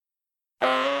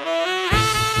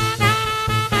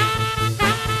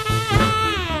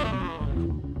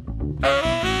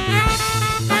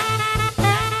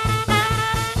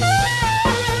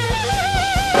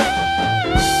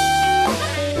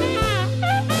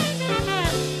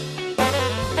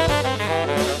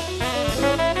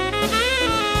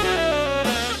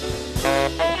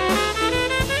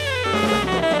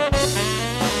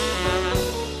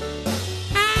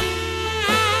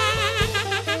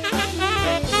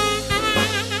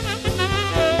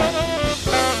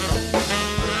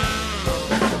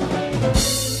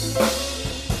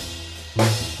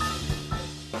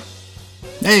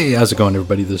Hey, how's it going,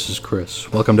 everybody? This is Chris.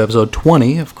 Welcome to episode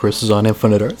 20 of Chris is on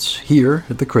Infinite Earths, here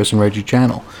at the Chris and Reggie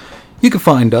channel. You can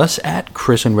find us at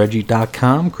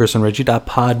chrisandreggie.com,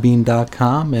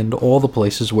 chrisandreggie.podbean.com, and all the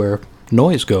places where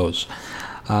noise goes.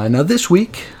 Now, this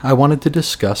week, I wanted to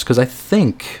discuss, because I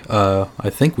think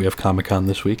we have Comic-Con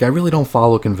this week. I really don't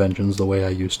follow conventions the way I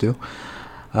used to.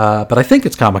 But I think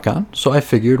it's Comic-Con, so I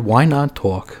figured why not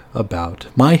talk about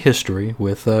my history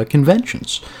with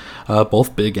conventions,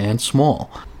 both big and small.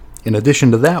 In addition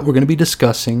to that, we're going to be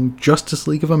discussing Justice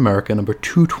League of America number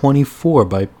 224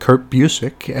 by Kurt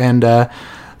Busiek, and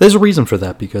there's a reason for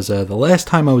that, because the last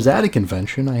time I was at a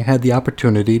convention, I had the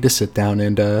opportunity to sit down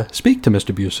and speak to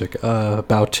Mr. Busiek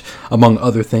about, among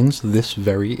other things, this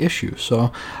very issue.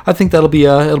 So I think it'll be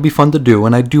fun to do,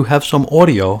 and I do have some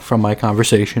audio from my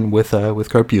conversation with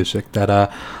Kurt Busiek that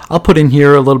I'll put in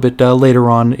here a little bit later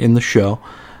on in the show,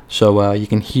 so you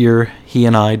can hear he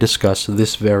and I discuss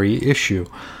this very issue.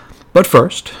 But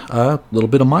first, a little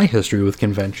bit of my history with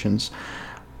conventions.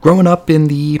 Growing up in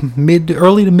the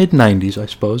early to mid-90s, I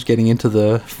suppose, getting into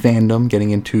the fandom,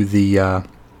 getting into the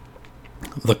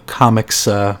comics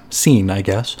scene, I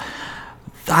guess.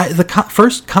 The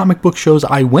first comic book shows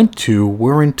I went to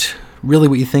weren't really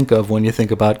what you think of when you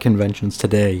think about conventions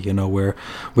today, you know, where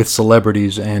with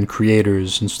celebrities and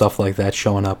creators and stuff like that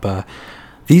showing up.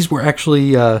 These were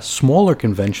actually smaller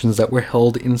conventions that were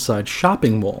held inside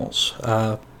shopping malls.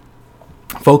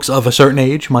 Folks of a certain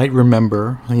age might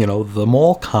remember, you know, the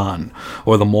Mall Con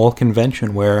or the Mall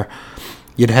Convention, where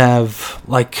you'd have,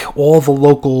 like, all the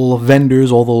local vendors,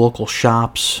 all the local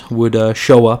shops would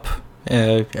show up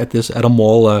at a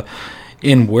mall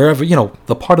in wherever, you know,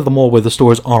 the part of the mall where the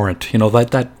stores aren't, you know,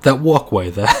 that walkway,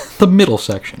 the middle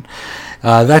section.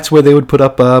 That's where they would put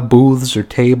up booths or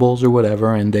tables or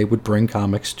whatever, and they would bring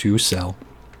comics to sell.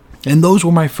 And those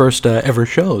were my first ever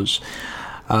shows.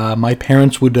 My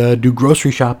parents would do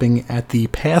grocery shopping at the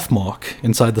Pathmark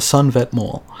inside the Sunvet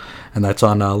Mall, and that's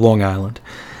on Long Island.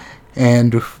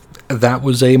 And that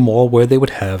was a mall where they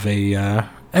would have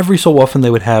every so often they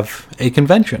would have a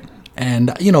convention.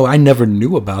 And, you know, I never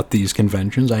knew about these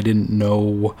conventions. I didn't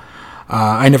know,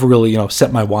 I never really, you know,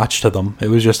 set my watch to them. It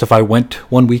was just if I went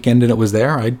one weekend and it was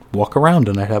there, I'd walk around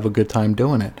and I'd have a good time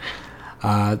doing it.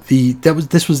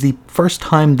 This was the first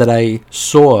time that I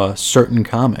saw certain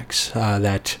comics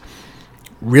that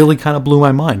really kind of blew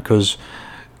my mind, because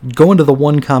going to the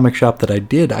one comic shop that I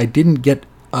didn't get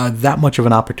that much of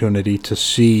an opportunity to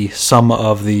see some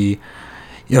of the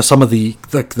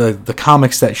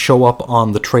comics that show up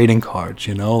on the trading cards,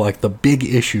 you know, like the big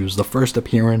issues, the first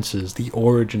appearances, the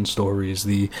origin stories,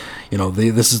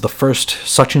 this is the first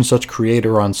such and such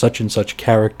creator on such and such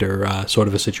character sort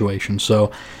of a situation.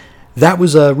 So that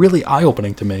was really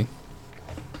eye-opening to me,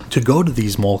 to go to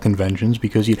these mall conventions,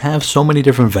 because you'd have so many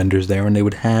different vendors there, and they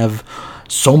would have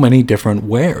so many different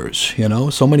wares, you know,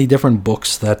 so many different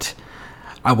books that,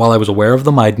 while I was aware of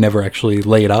them, I'd never actually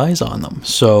laid eyes on them.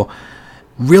 So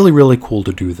really, really cool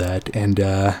to do that, and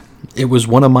it was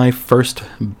one of my first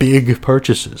big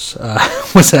purchases,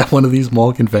 was at one of these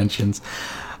mall conventions.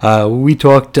 We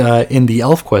talked in the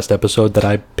ElfQuest episode that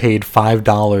I paid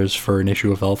 $5 for an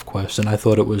issue of ElfQuest, and I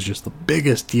thought it was just the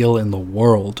biggest deal in the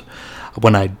world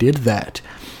when I did that.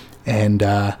 And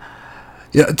to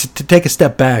take a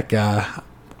step back, I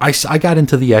got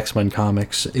into the X-Men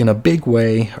comics in a big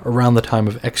way around the time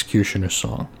of Executioner's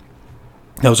Song.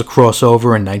 That was a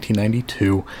crossover in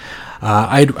 1992.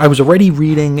 I was already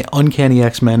reading Uncanny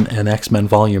X-Men and X-Men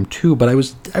Volume 2, but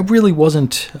I really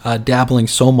wasn't dabbling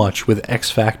so much with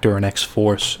X-Factor and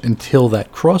X-Force until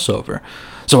that crossover.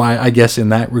 So I guess in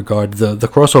that regard, the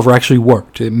crossover actually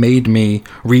worked. It made me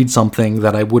read something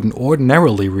that I wouldn't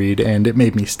ordinarily read, and it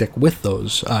made me stick with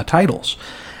those titles,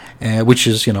 which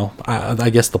is, you know,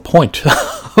 I guess the point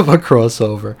of a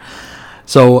crossover.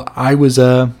 So I was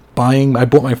I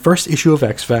bought my first issue of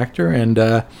X-Factor, and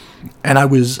I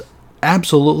was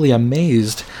absolutely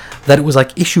amazed that it was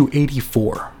like issue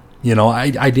 84. You know,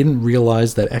 I didn't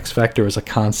realize that X-Factor as a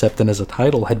concept and as a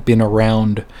title had been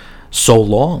around so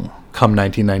long come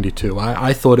 1992.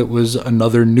 I thought it was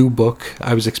another new book.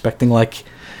 I was expecting, like,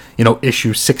 you know,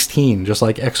 issue 16, just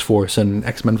like X-Force and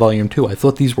X-Men Volume 2. I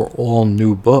thought these were all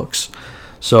new books.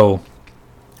 So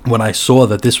when I saw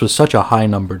that this was such a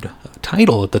high-numbered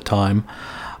title at the time,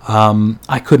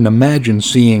 I couldn't imagine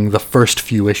seeing the first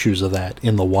few issues of that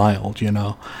in the wild, you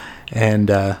know. And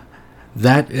at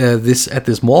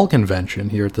this mall convention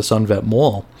here at the Sunvet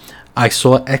Mall, I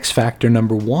saw X-Factor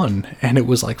number 1, and it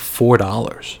was like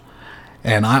 $4.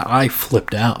 And I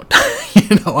flipped out.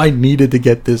 You know, I needed to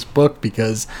get this book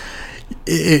because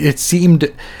it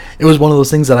seemed it was one of those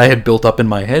things that I had built up in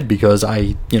my head because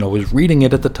I, was reading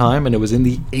it at the time, and it was in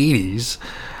the 80s,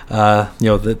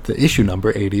 the issue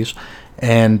number 80s,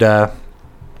 and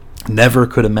never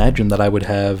could imagine that I would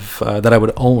have that I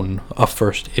would own a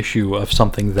first issue of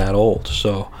something that old.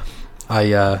 So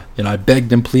I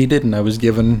begged and pleaded, and I was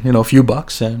given a few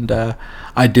bucks, and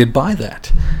I did buy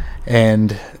that,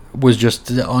 and was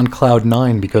just on cloud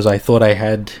nine because I thought I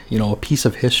had a piece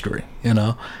of history,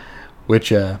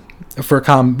 which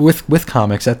with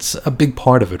comics, that's a big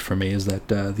part of it for me, is that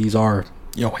these are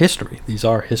history. These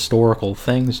are historical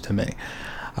things to me.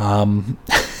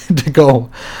 To go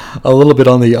a little bit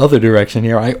on the other direction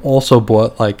here, I also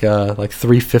bought like 3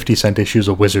 50-cent issues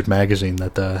of Wizard magazine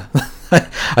that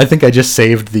I think I just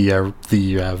saved the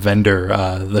vendor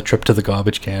the trip to the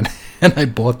garbage can, and I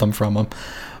bought them from him.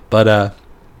 But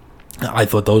I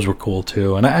thought those were cool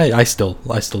too, and I still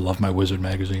love my Wizard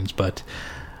magazines. But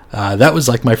that was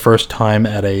like my first time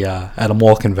at a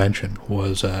mall convention,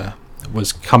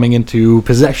 was coming into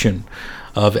possession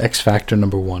of X Factor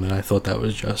 #1, and I thought that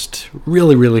was just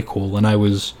really, really cool. And I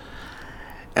was,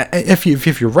 if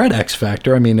you've read X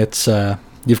Factor, I mean, it's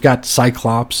you've got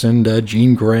Cyclops and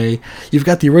Jean Grey, you've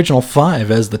got the original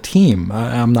 5 as the team.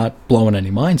 I'm not blowing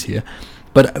any minds here,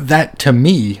 but that to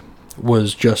me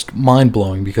was just mind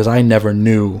blowing because I never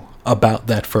knew about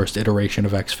that first iteration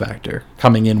of X Factor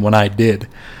coming in. When I did,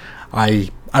 I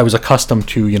was accustomed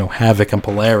to Havoc and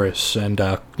Polaris and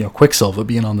Quicksilver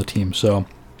being on the team, so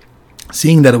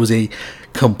seeing that it was a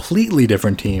completely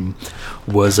different team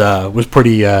was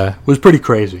pretty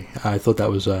crazy. I thought that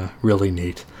was really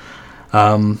neat.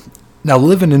 Now,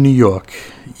 living in New York,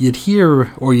 you'd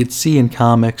hear or you'd see in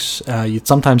comics, you'd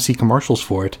sometimes see commercials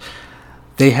for it.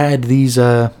 They had these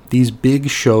big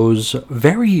shows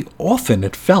very often.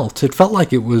 It felt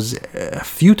like it was a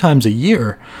few times a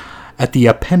year at the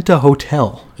Penta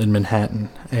Hotel in Manhattan,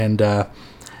 and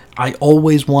I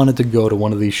always wanted to go to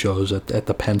one of these shows at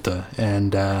the Penta,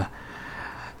 and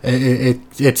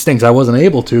it stinks I wasn't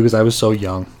able to because I was so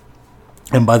young.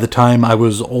 And by the time I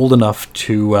was old enough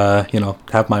to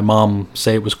have my mom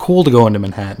say it was cool to go into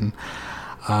Manhattan,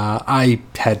 I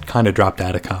had kind of dropped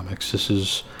out of comics. This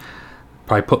is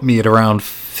probably put me at around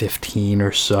 15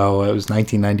 or so. It was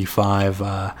 1995.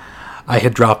 I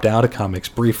had dropped out of comics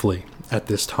briefly at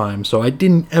this time, so I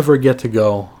didn't ever get to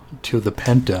go to the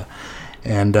Penta.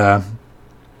 And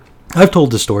I've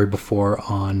told this story before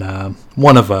on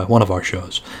one of our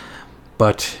shows,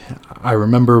 but I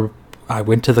remember I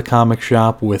went to the comic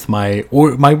shop with my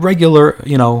regular,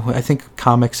 I think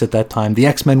comics at that time. The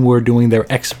X-Men were doing their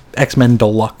X-Men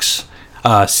Deluxe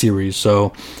series,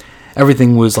 so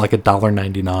everything was like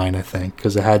 $1.99, I think,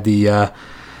 because it had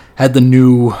the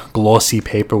new glossy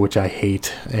paper, which I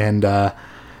hate, and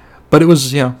but it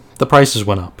was the prices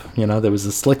went up. There was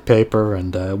the slick paper,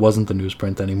 and it wasn't the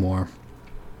newsprint anymore.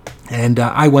 And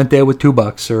I went there with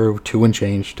 $2 or $2 and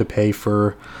change to pay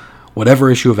for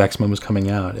whatever issue of X-Men was coming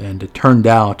out. And it turned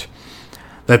out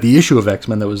that the issue of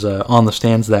X-Men that was on the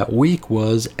stands that week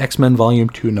was X-Men Volume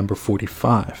 2, number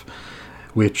 45.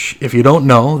 Which, if you don't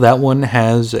know, that one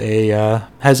has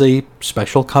a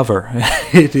special cover.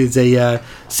 It is a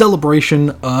celebration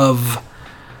of,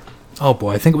 oh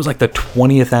boy, I think it was like the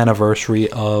 20th anniversary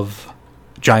of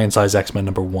Giant Size X-Men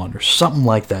 #1 or something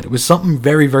like that. It was something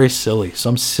very, very silly,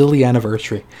 some silly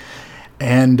anniversary,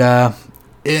 and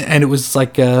it was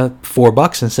like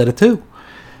 $4 instead of $2.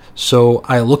 So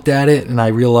I looked at it and I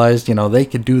realized, they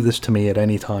could do this to me at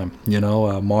any time.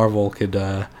 Marvel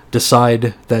could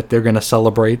decide that they're going to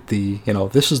celebrate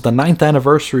this is the 9th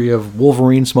anniversary of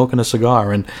Wolverine smoking a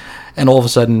cigar, and all of a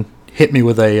sudden hit me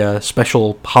with a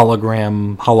special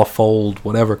hologram, holofold,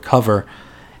 whatever cover,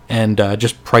 and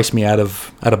just priced me out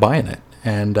of buying it.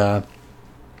 And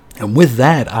with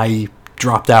that, I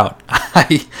dropped out.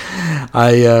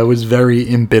 I was very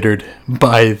embittered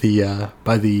by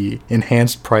the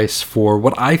enhanced price for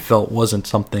what I felt wasn't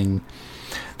something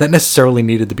that necessarily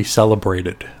needed to be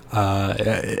celebrated.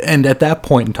 And at that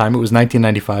point in time, it was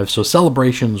 1995, so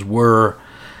celebrations were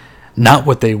not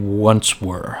what they once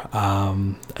were.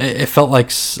 It felt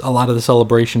like a lot of the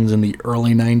celebrations in the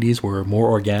early 90s were more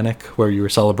organic, where you were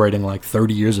celebrating like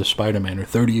 30 years of Spider-Man or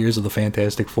 30 years of the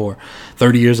Fantastic Four,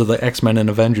 30 years of the X-Men and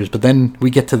Avengers. But then we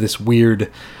get to this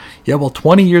weird,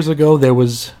 20 years ago there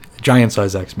was Giant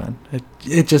Size X-Men.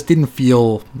 It just didn't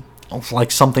feel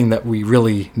like something that we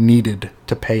really needed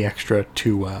to pay extra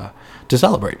to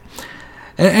celebrate.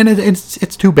 And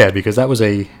it's too bad, because that was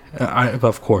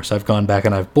of course, I've gone back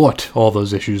and I've bought all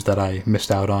those issues that I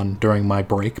missed out on during my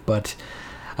break, but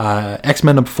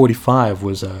X-Men #45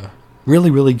 was really,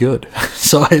 really good.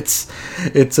 So it's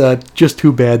just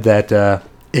too bad that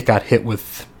it got hit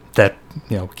with that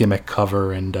gimmick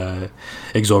cover and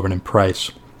exorbitant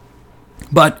price.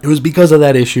 But it was because of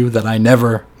that issue that I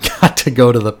never got to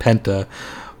go to the Penta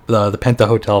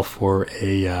Hotel for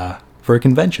a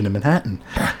convention in Manhattan.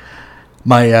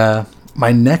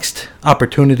 My next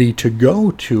opportunity to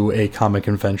go to a comic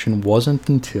convention wasn't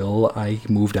until I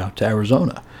moved out to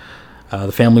Arizona.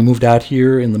 The family moved out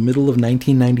here in the middle of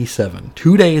 1997.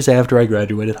 2 days after I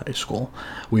graduated high school,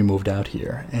 we moved out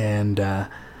here, and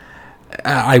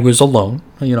I was alone.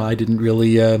 I didn't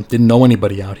really didn't know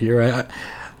anybody out here.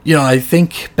 I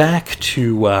think back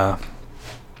to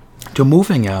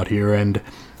moving out here, and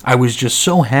I was just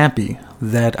so happy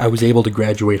that I was able to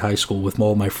graduate high school with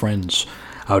all my friends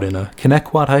out in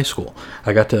Connecticut High School.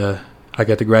 I got to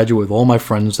graduate with all my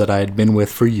friends that I had been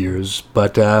with for years,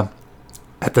 but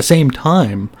at the same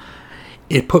time,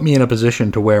 it put me in a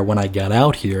position to where when I got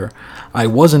out here, I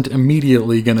wasn't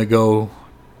immediately going to go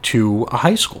to a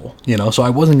high school, so I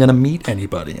wasn't going to meet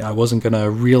anybody. I wasn't going to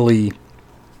really...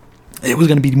 It was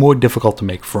going to be more difficult to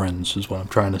make friends, is what I'm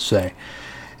trying to say.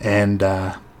 And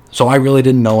so I really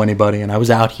didn't know anybody, and I was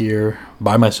out here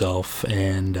by myself,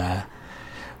 and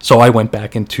so I went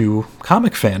back into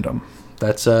comic fandom.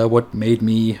 That's what made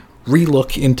me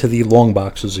relook into the long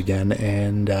boxes again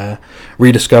and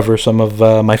rediscover some of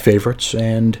my favorites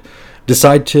and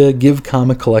decide to give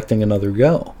comic collecting another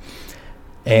go.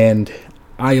 And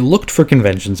I looked for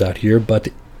conventions out here, but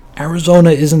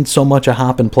Arizona isn't so much a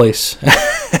hopping place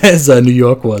as New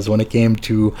York was when it came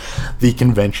to the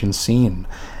convention scene.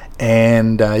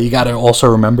 And you got to also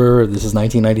remember, this is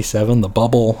 1997, the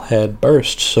bubble had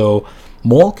burst, so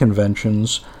mall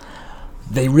conventions,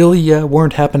 they really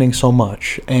weren't happening so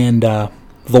much. And the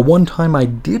one time I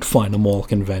did find a mall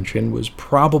convention was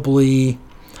probably,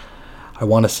 I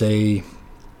want to say,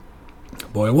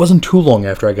 it wasn't too long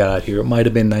after I got out here. It might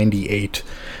have been 98.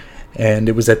 And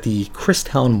it was at the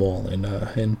Christown Mall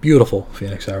in beautiful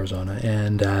Phoenix, Arizona.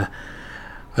 And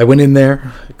I went in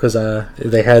there because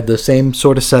they had the same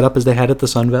sort of setup as they had at the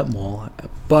Sunvet Mall.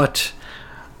 But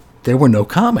there were no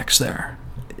comics there.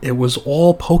 It was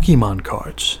all Pokemon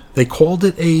cards. They called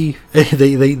it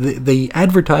they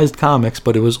advertised comics,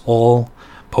 but it was all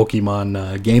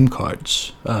Pokemon game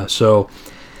cards. So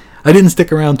I didn't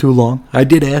stick around too long. I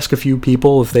did ask a few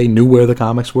people if they knew where the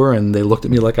comics were, and they looked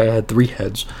at me like I had 3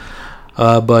 heads.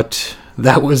 But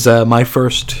that was my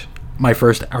first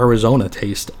Arizona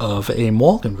taste of a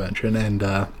mall convention,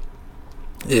 and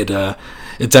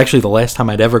it's actually the last time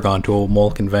I'd ever gone to a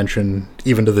mall convention,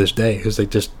 even to this day, because they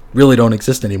just really don't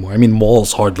exist anymore. I mean,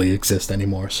 malls hardly exist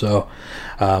anymore, so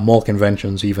mall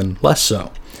conventions even less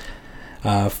so.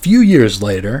 A few years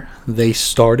later, they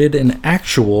started an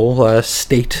actual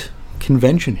state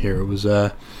convention here. It was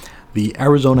the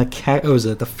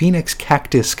the Phoenix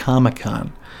Cactus Comic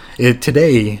Con.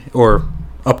 Today, or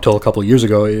up till a couple of years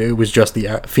ago, it was just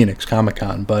the Phoenix Comic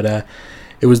Con, but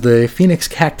it was the Phoenix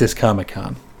Cactus Comic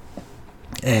Con.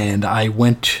 And I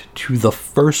went to the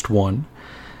first one.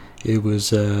 It was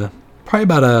probably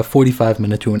about a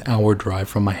 45-minute to an hour drive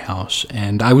from my house,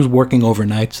 and I was working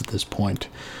overnights at this point.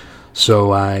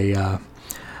 So I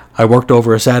worked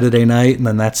over a Saturday night, and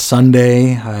then that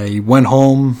Sunday I went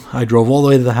home. I drove all the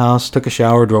way to the house, took a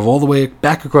shower, drove all the way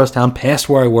back across town, past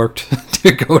where I worked,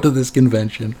 to go to this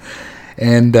convention.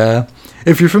 And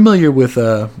if you're familiar with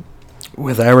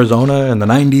Arizona in the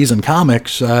 90s and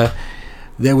comics,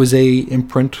 there was a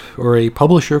imprint or a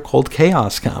publisher called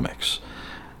Chaos Comics.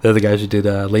 They're the guys who did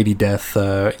Lady Death,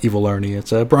 Evil Ernie.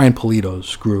 It's Brian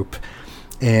Pulido's group.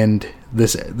 And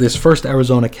this first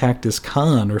Arizona Cactus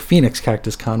Con, or Phoenix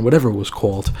Cactus Con, whatever it was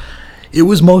called, it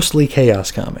was mostly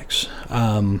Chaos Comics.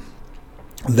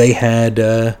 They had,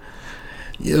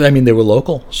 they were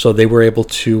local, so they were able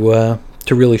to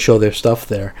really show their stuff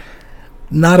there.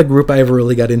 Not a group I ever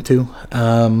really got into.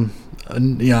 I'm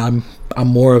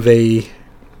more of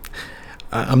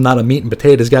I'm not a meat and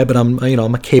potatoes guy, but I'm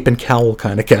a cape and cowl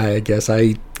kind of guy, I guess.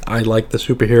 I like the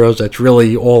superheroes. That's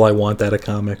really all I want out of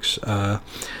comics.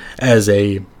 As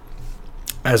a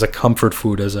comfort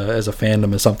food, as a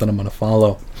fandom, as something I'm going to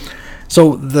follow.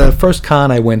 So the first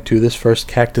con I went to, this first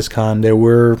Cactus Con, there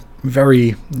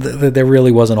really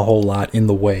wasn't a whole lot in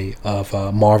the way of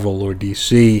Marvel or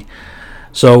DC.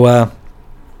 So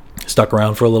stuck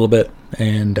around for a little bit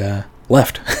and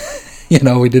left.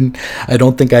 I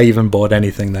don't think I even bought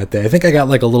anything that day. I think I got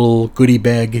like a little goodie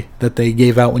bag that they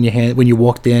gave out when you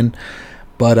walked in,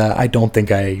 but I don't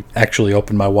think I actually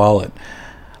opened my wallet.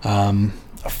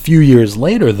 A few years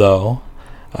later, though,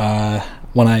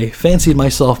 when I fancied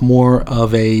myself more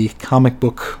of a comic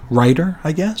book writer,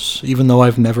 I guess, even though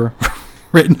I've never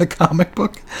written a comic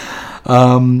book,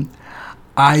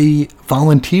 I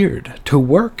volunteered to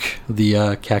work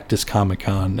the Cactus Comic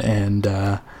Con, and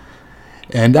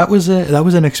that was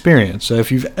an experience. So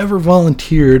if you've ever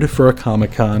volunteered for a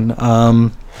Comic Con,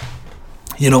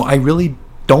 I really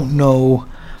don't know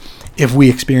if we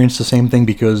experienced the same thing,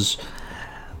 because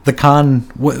the con,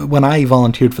 when I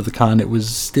volunteered for the con, it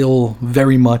was still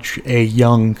very much a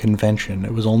young convention.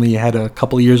 It was only had a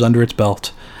couple of years under its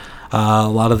belt. A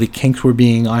lot of the kinks were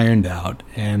being ironed out,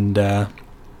 and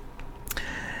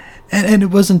it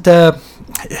wasn't,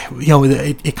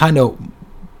 it kind of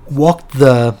walked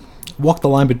the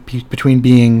line between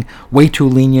being way too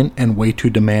lenient and way too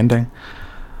demanding.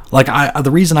 Like,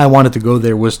 the reason I wanted to go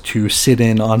there was to sit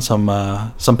in on some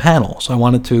panels. I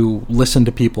wanted to listen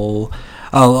to people.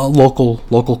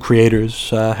 Local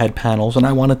creators had panels, and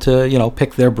I wanted to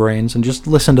pick their brains and just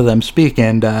listen to them speak.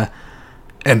 And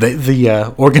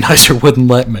the organizer wouldn't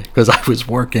let me because I was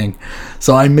working,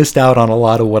 so I missed out on a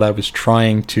lot of what I was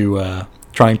trying to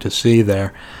see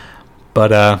there.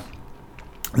 But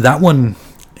that one,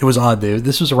 it was odd.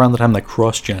 This was around the time that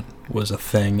CrossGen was a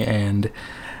thing, and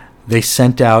they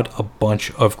sent out a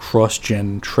bunch of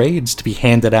CrossGen trades to be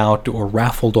handed out or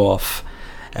raffled off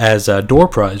as door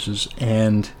prizes,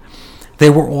 and they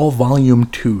were all Volume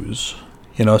 2s.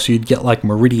 So you'd get like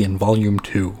Meridian Volume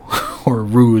 2 or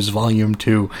Ruse Volume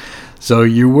 2. So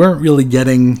you weren't really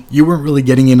getting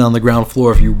in on the ground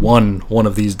floor if you won one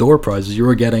of these door prizes. You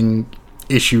were getting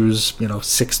issues,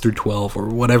 6 through 12 or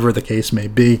whatever the case may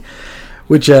be,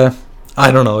 which I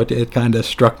don't know. It kind of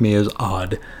struck me as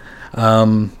odd.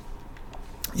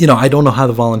 I don't know how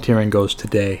the volunteering goes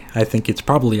today. I think it's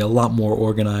probably a lot more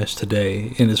organized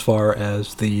today in as far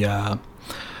as the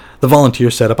volunteer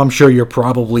setup. I'm sure you're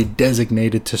probably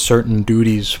designated to certain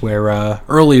duties where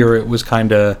earlier it was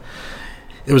kind of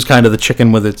the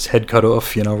chicken with its head cut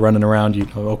off, running around.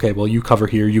 Okay, well, you cover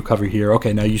here, you cover here.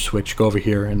 Okay, now you switch, go over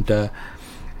here, and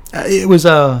it was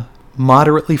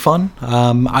moderately fun.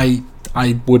 I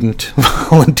wouldn't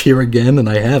volunteer again, and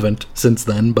I haven't since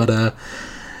then, but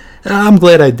I'm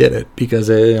glad I did it, because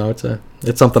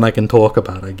it's something I can talk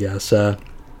about, I guess.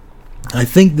 I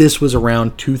think this was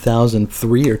around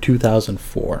 2003 or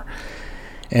 2004,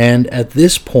 and at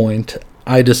this point,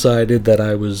 I decided that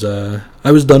I was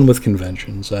done with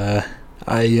conventions. I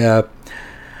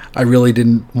really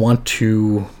didn't want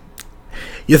to.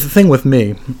 The thing with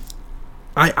me,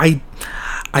 I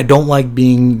don't like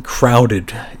being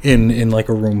crowded in like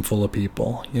a room full of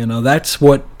people. That's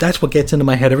what gets into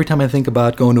my head every time I think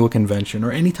about going to a convention,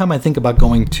 or anytime I think about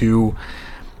going to,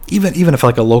 even if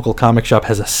like a local comic shop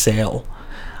has a sale.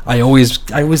 I always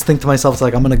think to myself, it's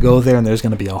like, I'm going to go there and there's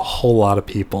going to be a whole lot of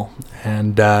people.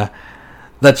 And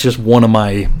that's just one of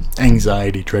my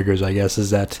anxiety triggers, I guess, is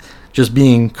that just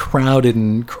being crowded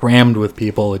and crammed with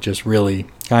people, it just really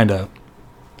kind of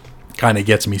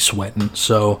gets me sweating.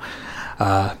 So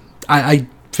I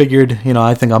figured,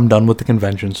 I think I'm done with the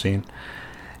convention scene.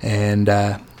 And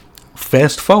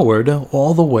fast forward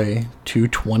all the way to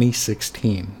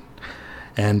 2016.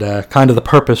 And kind of the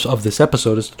purpose of this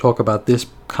episode is to talk about this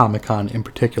Comic-Con in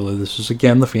particular. This is,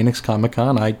 again, the Phoenix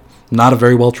Comic-Con. I'm not a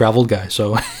very well-traveled guy,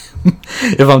 so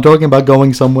if I'm talking about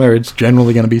going somewhere, it's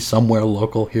generally going to be somewhere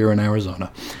local here in Arizona.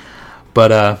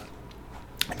 But I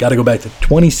got to go back to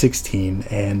 2016,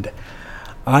 and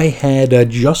I had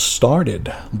just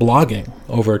started blogging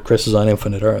over at Chris is on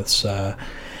Infinite Earths,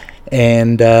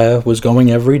 and was going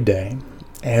every day.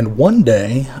 And one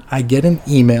day, I get an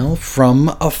email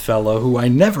from a fellow who I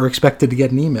never expected to get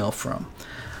an email from.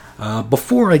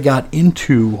 Before I got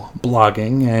into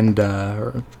blogging and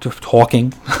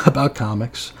talking about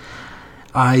comics,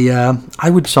 I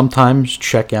would sometimes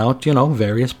check out,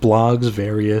 various blogs,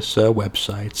 various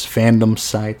websites, fandom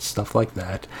sites, stuff like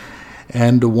that.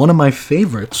 And one of my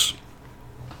favorites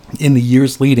in the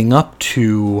years leading up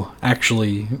to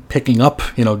actually picking up,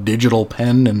 digital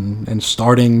pen and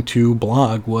starting to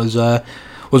blog was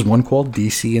one called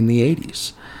DC in the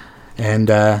 80s. And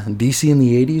DC in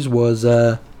the 80s was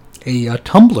a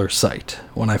Tumblr site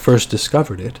when I first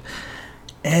discovered it.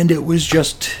 And it was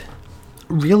just,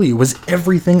 really, it was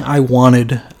everything I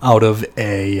wanted out of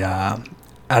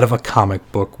a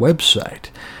comic book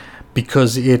website.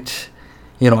 Because it,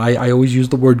 I always use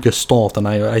the word gestalt, and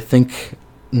I think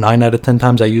 9 out of 10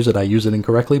 times I use it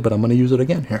incorrectly, but I'm going to use it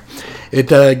again here. It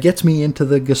gets me into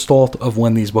the gestalt of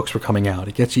when these books were coming out.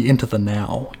 It gets you into the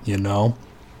now,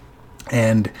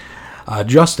 And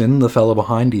Justin, the fellow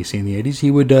behind DC in the 80s,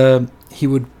 he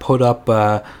would put up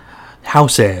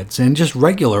house ads and just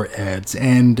regular ads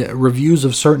and reviews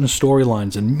of certain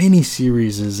storylines and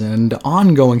mini-series and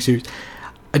ongoing series.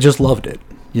 I just loved it.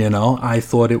 I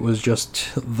thought it was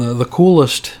just the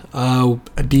coolest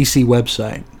DC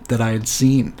website that I had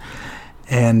seen.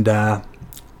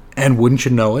 And wouldn't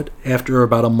you know it, after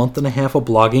about a month and a half of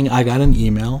blogging, I got an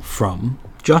email from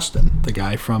Justin, the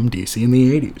guy from DC in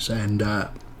the 80s. And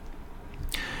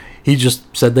he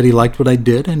just said that he liked what I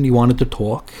did and he wanted to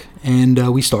talk.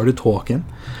 And we started talking.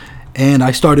 And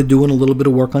I started doing a little bit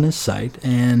of work on his site.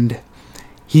 And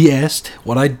he asked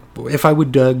if I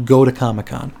would go to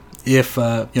Comic-Con. If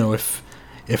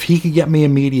he could get me a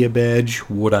media badge,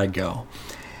 would I go?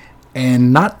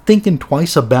 And not thinking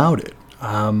twice about it.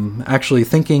 Actually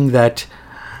thinking that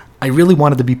I really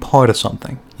wanted to be part of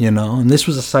something, and this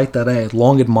was a site that I had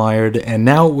long admired, and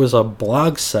now it was a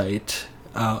blog site,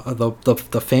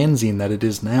 the fanzine that it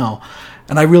is now,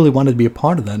 and I really wanted to be a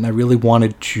part of that, and I really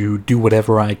wanted to do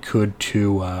whatever I could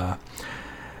to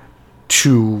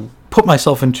put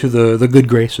myself into the good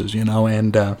graces,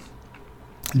 and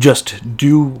just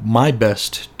do my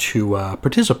best to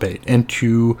participate and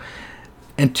to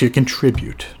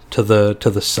contribute to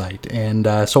the site,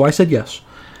 and so I said yes.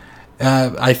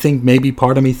 I think maybe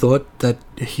part of me thought that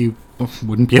he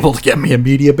wouldn't be able to get me a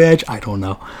media badge. I don't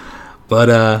know,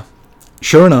 but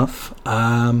sure enough,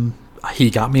 he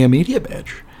got me a media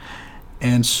badge,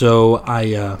 and so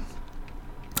I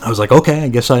was like, okay, I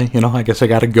guess I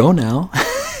got to go now.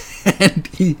 And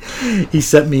he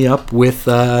set me up with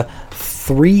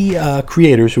 3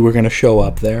 creators who were going to show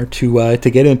up there to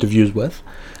get interviews with.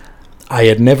 I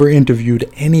had never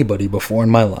interviewed anybody before in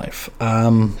my life,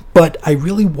 but I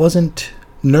really wasn't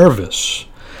nervous.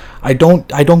 I don't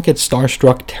get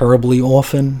starstruck terribly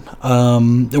often.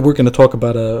 We're going to talk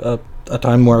about a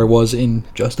time where I was in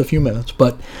just a few minutes,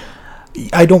 but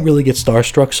I don't really get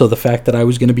starstruck. So the fact that I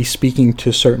was going to be speaking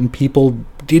to certain people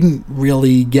didn't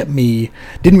really get my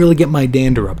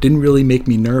dander up. Didn't really make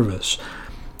me nervous.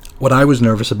 What I was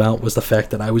nervous about was the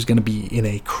fact that I was going to be in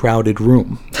a crowded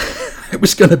room. I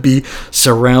was going to be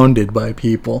surrounded by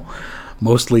people,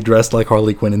 mostly dressed like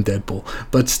Harley Quinn and Deadpool.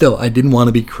 But still, I didn't want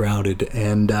to be crowded.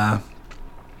 And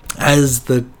as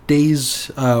the days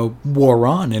wore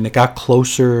on and it got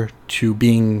closer to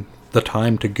being the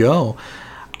time to go,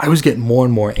 I was getting more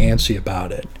and more antsy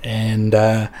about it. And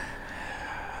I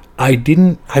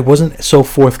wasn't so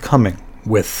forthcoming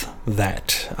with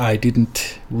that. I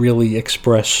didn't really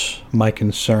express my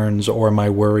concerns or my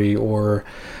worry or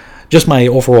just my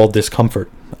overall discomfort.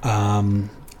 And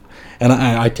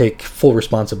I take full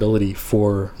responsibility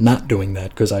for not doing that,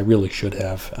 because I really should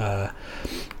have.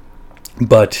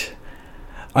 But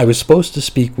I was supposed to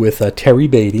speak with Terry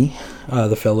Beatty,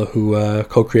 the fellow who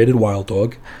co-created Wild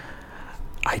Dog.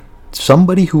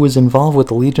 Somebody who was involved with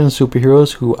the Legion of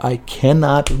Superheroes, who I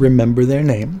cannot remember their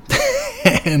name,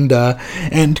 and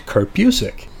Kurt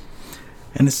Busiek.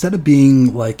 And instead of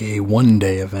being like a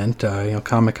one-day event,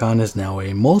 Comic-Con is now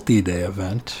a multi-day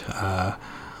event.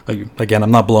 Again,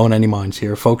 I'm not blowing any minds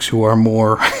here. Folks who are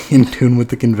more in tune with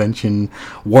the convention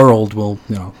world will,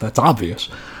 that's obvious.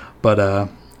 But,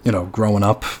 growing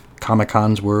up,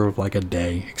 Comic-Cons were like a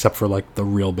day, except for like the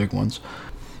real big ones.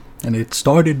 And it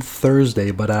started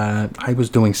Thursday, but I was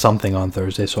doing something on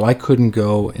Thursday, so I couldn't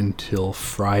go until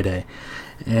Friday.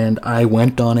 And I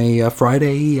went on a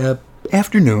Friday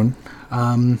afternoon.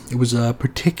 It was a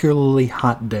particularly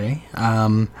hot day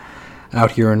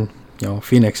out here in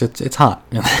Phoenix. It's hot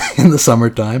in the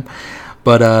summertime,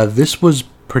 but this was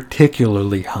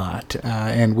particularly hot,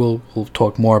 and we'll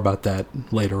talk more about that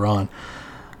later on.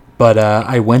 But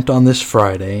I went on this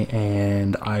Friday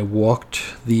and I walked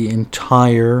the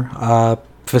entire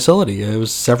facility. It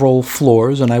was several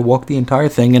floors, and I walked the entire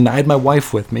thing. And I had my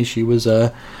wife with me. She was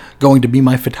going to be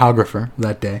my photographer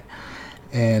that day.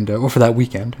 Or for that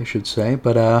weekend, I should say.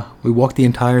 But we walked the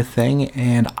entire thing,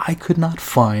 and I could not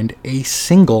find a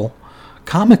single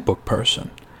comic book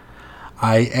person.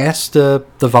 I asked the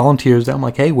volunteers, I'm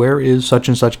like, hey, where is such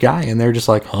and such guy? And they're just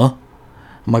like, huh?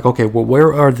 I'm like, okay, well,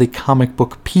 where are the comic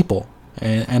book people?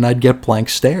 And I'd get blank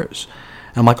stares.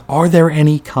 I'm like, are there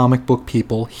any comic book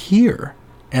people here?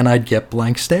 And I'd get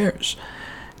blank stares.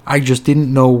 I just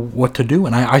didn't know what to do,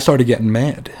 and I started getting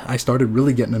mad. I started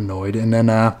really getting annoyed, and then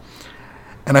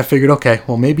and I figured, okay,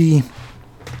 well, maybe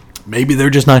they're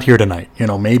just not here tonight.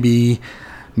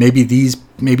 Maybe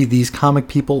these comic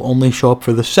people only show up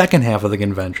for the second half of the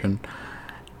convention.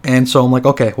 And so I'm like,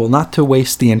 okay, well, not to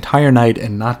waste the entire night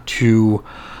and not to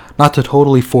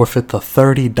totally forfeit the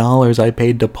 $30 I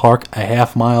paid to park a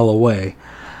half mile away,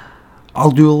 I'll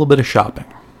do a little bit of shopping.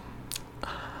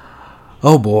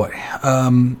 Oh boy,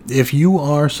 if you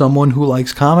are someone who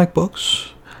likes comic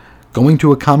books, going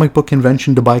to a comic book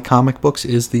convention to buy comic books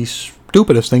is the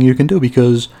stupidest thing you can do,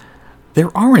 because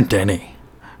there aren't any.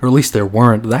 or at least there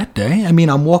weren't that day. I mean,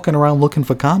 I'm walking around looking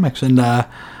for comics, and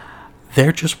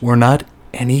there just were not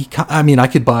any. I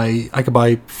could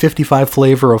buy 55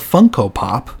 flavor of Funko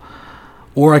Pop,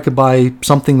 or I could buy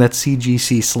something that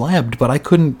CGC slabbed, but I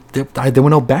couldn't. There were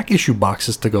no back issue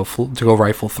boxes to go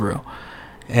rifle through,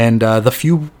 and the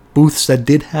few booths that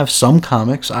did have some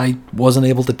comics, I wasn't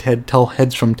able to tell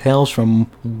heads from tails from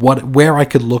where I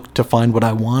could look to find what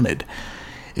I wanted.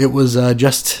 It was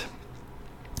just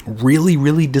really,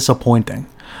 really disappointing.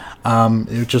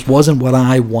 It just wasn't what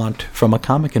I want from a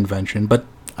comic convention. But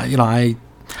I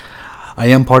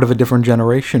am part of a different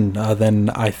generation than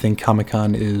I think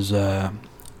Comic-Con is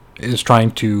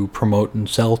trying to promote and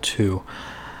sell to.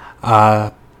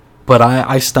 But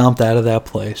I stomped out of that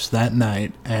place that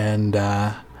night, and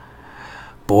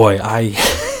boy, I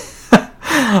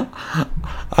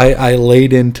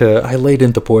laid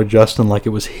into poor Justin like it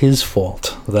was his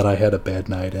fault that I had a bad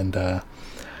night, and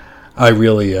I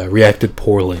really reacted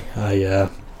poorly.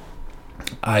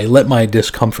 I let my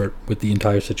discomfort with the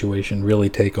entire situation really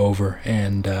take over,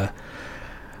 and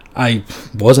I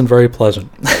wasn't very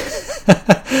pleasant.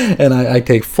 And I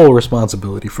take full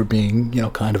responsibility for being,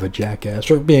 kind of a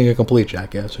jackass, or being a complete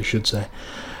jackass, I should say.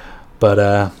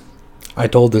 But I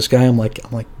told this guy, I'm like,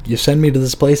 you send me to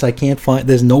this place I can't find.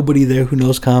 There's nobody there who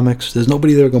knows comics. There's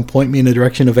nobody there who can point me in the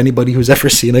direction of anybody who's ever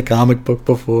seen a comic book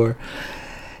before.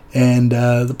 And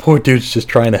the poor dude's just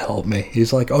trying to help me.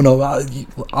 He's like, "Oh no,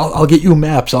 I'll get you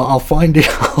maps. I'll find you.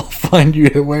 I'll find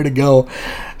you where to go."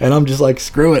 And I'm just like,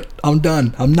 "Screw it. I'm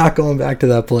done. I'm not going back to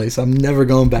that place. I'm never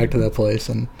going back to that place."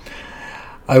 And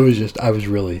I was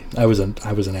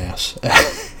an ass.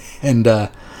 And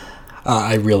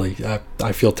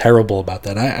I feel terrible about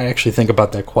that. I actually think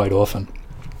about that quite often,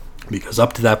 because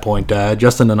up to that point,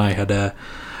 Justin and I had a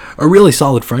really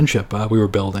solid friendship we were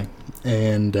building,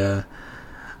 and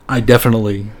I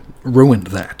definitely ruined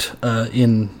that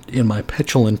in my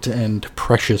petulant and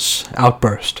precious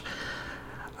outburst.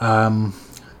 And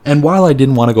while I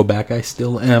didn't want to go back, I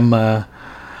still am a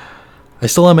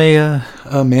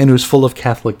man who's full of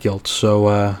Catholic guilt.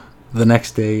 So the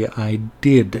next day I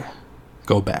did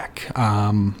go back.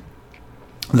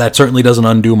 That certainly doesn't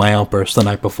undo my outburst the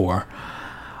night before.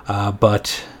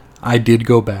 But I did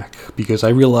go back because I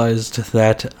realized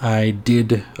that I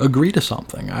did agree to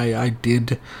something. I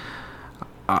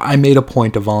made a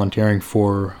point of volunteering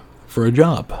for a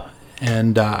job,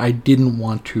 and I didn't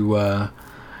want to.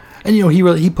 And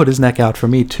he put his neck out for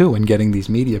me too in getting these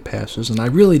media passes, and I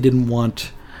really didn't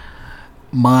want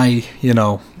my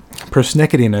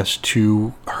persnicketyness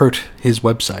to hurt his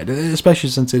website, especially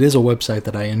since it is a website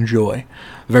that I enjoy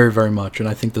very, very much, and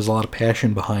I think there's a lot of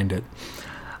passion behind it.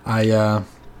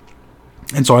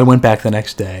 And so I went back the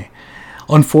next day.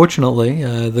 Unfortunately,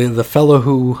 the fellow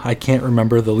who I can't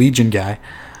remember, the Legion guy,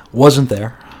 wasn't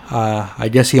there. I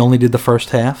guess he only did the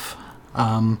first half,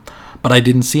 but I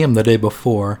didn't see him the day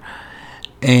before.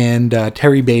 And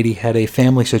Terry Beatty had a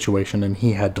family situation, and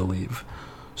he had to leave.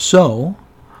 So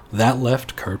that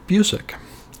left Kurt Busiek.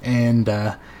 And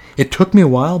it took me a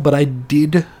while, but I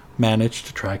did manage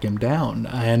to track him down.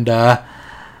 And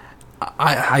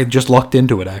I just lucked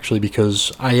into it, actually,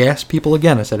 because I asked people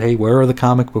again. I said, "Hey, where are the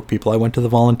comic book people?" I went to the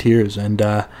volunteers, and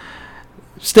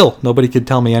still, nobody could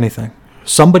tell me anything.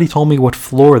 Somebody told me what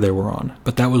floor they were on,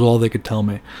 but that was all they could tell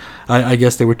me. I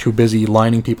guess they were too busy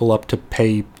lining people up to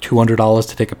pay $200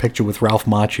 to take a picture with Ralph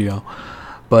Macchio.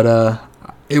 But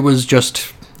it was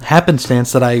just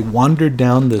happenstance that I wandered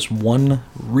down this one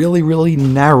really, really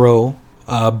narrow,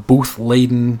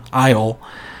 booth-laden aisle,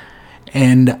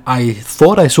 and I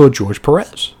thought I saw George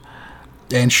Perez.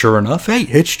 And sure enough, hey,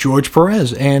 it's George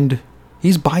Perez, and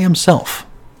he's by himself.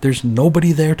 There's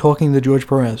nobody there talking to George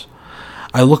Perez.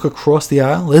 I look across the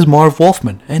aisle, there's Marv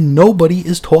Wolfman, and nobody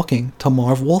is talking to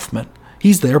Marv Wolfman.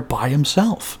 He's there by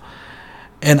himself.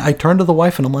 And I turn to the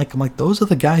wife, and I'm like, those are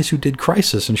the guys who did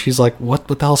Crisis. And she's like, what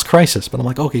the hell's Crisis? But I'm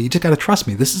like, okay, you just gotta trust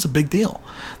me. This is a big deal.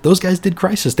 Those guys did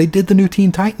Crisis. They did the new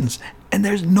Teen Titans. And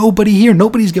there's nobody here.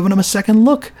 Nobody's giving them a second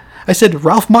look. I said,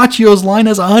 Ralph Macchio's line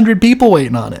has 100 people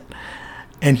waiting on it.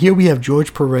 And here we have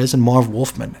George Perez and Marv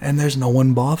Wolfman, and there's no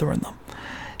one bothering them.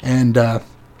 And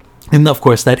of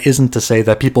course, that isn't to say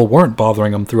that people weren't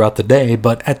bothering them throughout the day,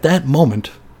 but at that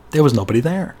moment, there was nobody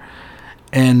there.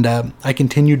 And I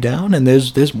continued down, and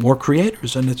there's more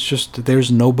creators, and it's just,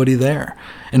 there's nobody there.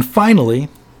 And finally,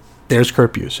 there's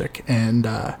Kurt Busiek, and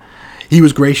he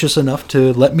was gracious enough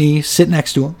to let me sit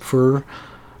next to him for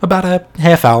about a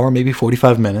half hour, maybe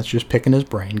 45 minutes, just picking his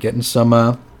brain, getting some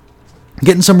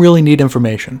really neat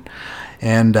information.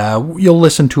 And you'll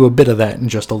listen to a bit of that in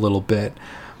just a little bit.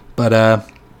 But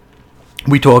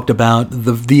we talked about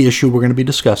the issue we're going to be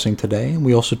discussing today.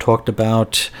 We also talked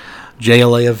about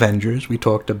JLA Avengers. We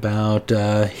talked about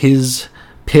his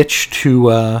pitch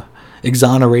to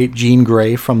exonerate Jean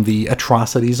Grey from the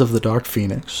atrocities of the Dark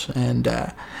Phoenix, and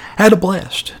had a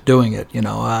blast doing it.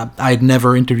 I'd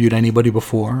never interviewed anybody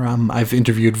before. I've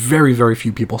interviewed very, very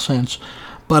few people since,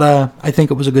 but I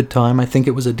think it was a good time. I think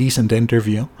it was a decent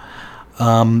interview.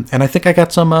 And I think I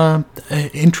got some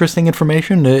interesting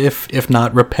information, if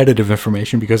not repetitive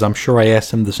information, because I'm sure I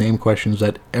asked him the same questions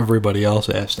that everybody else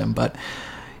asked him. But,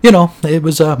 it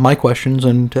was my questions,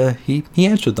 and he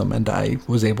answered them, and I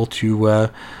was able to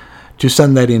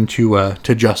send that in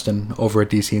to Justin over at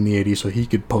DC in the 80s so he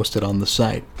could post it on the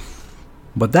site.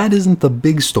 But that isn't the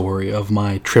big story of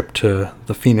my trip to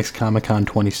the Phoenix Comic-Con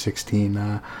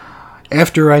 2016.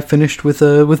 After I finished with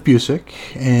Busick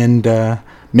and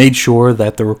made sure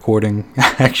that the recording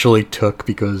actually took,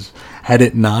 because had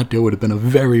it not, it would have been a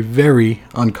very, very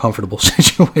uncomfortable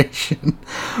situation.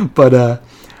 But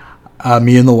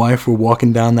me and the wife were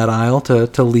walking down that aisle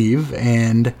to leave,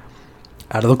 and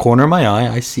out of the corner of my eye,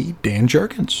 I see Dan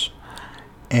Jurgens.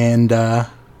 And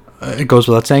it goes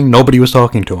without saying, nobody was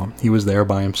talking to him. He was there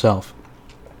by himself.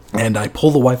 And I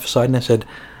pull the wife aside and I said,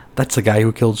 "That's the guy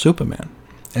who killed Superman."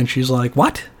 And she's like,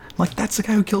 "What?" I'm like, "That's the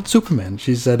guy who killed Superman."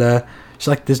 She said, she's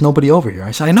like, "There's nobody over here."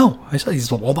 I said, "I know." I said,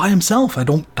 "He's all by himself. I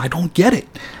don't get it."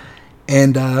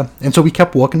 And so we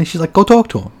kept walking, and she's like, "Go talk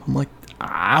to him." I'm like,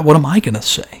 what am I going to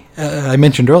say? I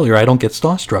mentioned earlier I don't get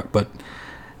starstruck, but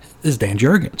this is Dan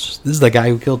Jurgens. This is the guy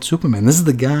who killed Superman. This is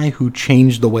the guy who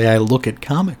changed the way I look at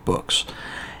comic books.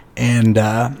 And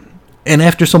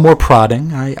after some more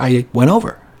prodding, I went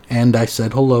over. And I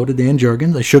said hello to Dan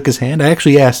Jurgens. I shook his hand. I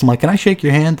actually asked him, "Can I shake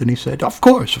your hand?" And he said, Of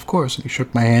course. And he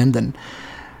shook my hand.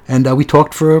 And we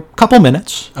talked for a couple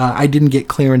minutes. I didn't get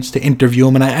clearance to interview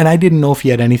him, and I didn't know if he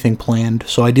had anything planned.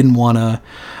 So I didn't want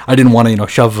to,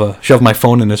 shove my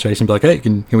phone in his face and be like, "Hey,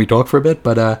 can we talk for a bit?"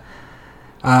 But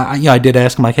I did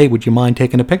ask him, like, "Hey, would you mind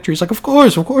taking a picture?" He's like, Of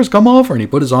course, come over." And he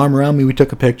put his arm around me. We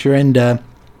took a picture, and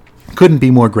couldn't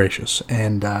be more gracious,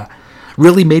 and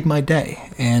really made my day,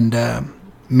 and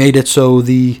made it so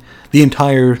the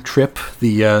entire trip,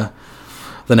 the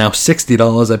now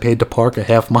 $60 I paid to park a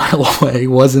half mile away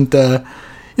wasn't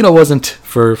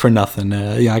for nothing.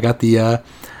 I got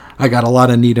a lot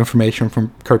of neat information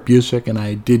from Kurt Busiek, and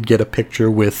I did get a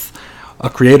picture with a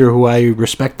creator who I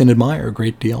respect and admire a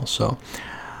great deal. So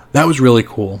that was really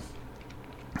cool.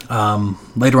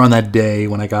 Later on that day,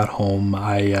 when I got home,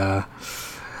 I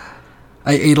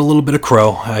ate a little bit of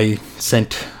crow. I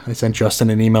sent Justin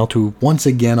an email to once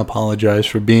again apologize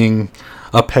for being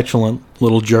a petulant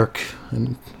little jerk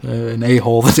and an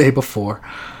a-hole the day before.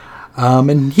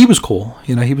 And he was cool.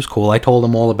 He was cool. I told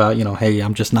him all about, hey,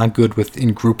 I'm just not good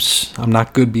in groups. I'm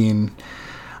not good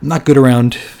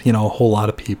around, a whole lot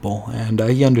of people. And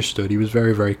he understood. He was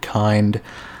very, very kind.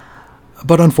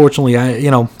 But unfortunately,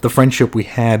 the friendship we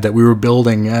had that we were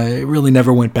building, it really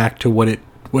never went back to what it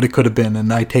could have been,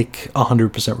 and I take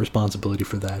 100% responsibility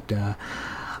for that.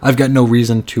 I've got no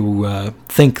reason to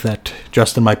think that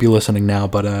Justin might be listening now,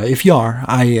 but if you are,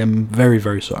 I am very,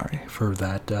 very sorry for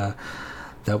that.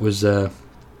 That was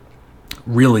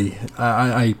really,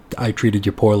 I treated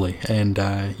you poorly, and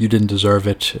you didn't deserve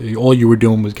it. All you were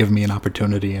doing was giving me an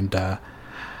opportunity, and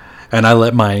I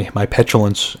let my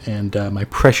petulance and my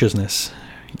preciousness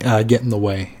get in the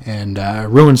way, and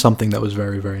ruin something that was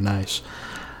very, very nice.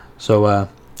 So,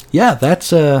 yeah,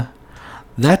 that's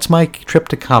my trip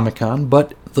to Comic-Con,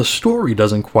 but the story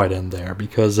doesn't quite end there,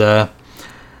 because I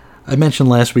mentioned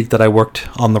last week that I worked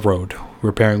on the road,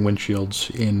 repairing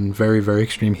windshields in very, very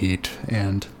extreme heat,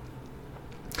 and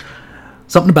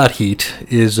something about heat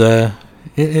is,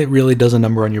 it really does a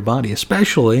number on your body,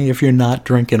 especially if you're not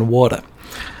drinking water.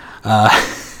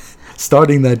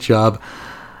 Starting that job,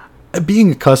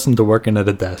 being accustomed to working at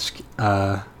a desk,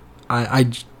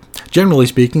 I generally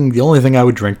speaking, the only thing I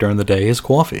would drink during the day is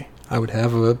coffee. I would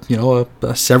have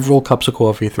several cups of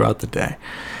coffee throughout the day,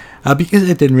 because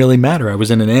it didn't really matter. I was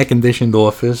in an air-conditioned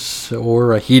office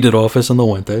or a heated office in the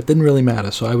winter. It didn't really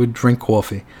matter, so I would drink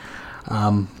coffee.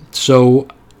 So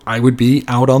I would be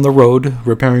out on the road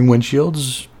repairing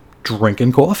windshields,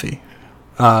 drinking coffee.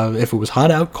 If it was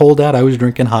hot out, cold out, I was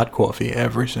drinking hot coffee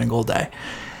every single day.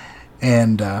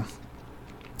 And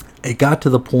it got to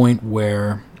the point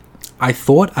where I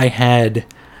thought I had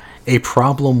a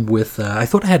problem with, I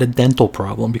thought I had a dental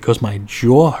problem because my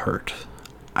jaw hurt.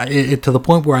 To the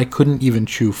point where I couldn't even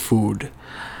chew food.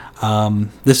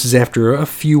 This is after a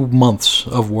few months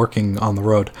of working on the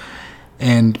road.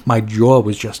 And my jaw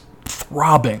was just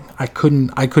throbbing. I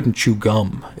couldn't chew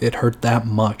gum. It hurt that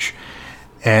much.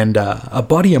 And a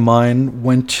buddy of mine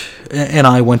and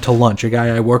I went to lunch, a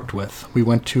guy I worked with. We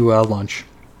went to lunch,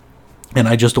 and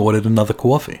I just ordered another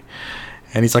coffee.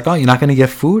 And he's like, "Oh, you're not going to get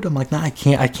food?" I'm like, "Nah, I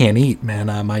can't eat, man.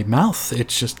 My mouth,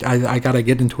 it's just, I got to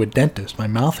get into a dentist. My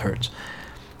mouth hurts."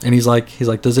 And he's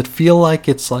like, "Does it feel like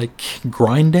it's like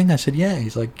grinding?" I said, "Yeah."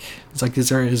 He's like, is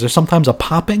there sometimes a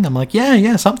popping?" I'm like,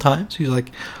 yeah, sometimes. He's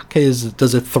like, "Okay,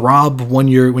 does it throb when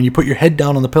you put your head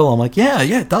down on the pillow?" I'm like, yeah,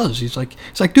 it does. He's like,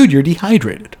 "Dude, you're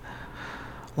dehydrated."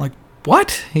 I'm like,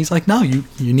 "What?" He's like, "No, you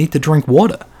need to drink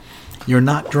water. You're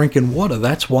not drinking water.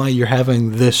 That's why you're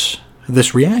having this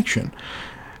reaction."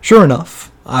 Sure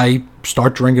enough, I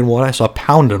start drinking water. I start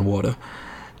pounding water,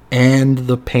 and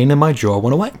the pain in my jaw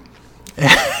went away.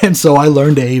 And so I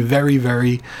learned a very,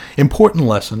 very important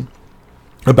lesson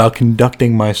about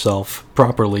conducting myself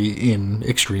properly in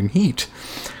extreme heat.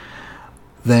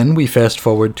 Then we fast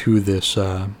forward to this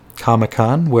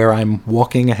Comic-Con, where I'm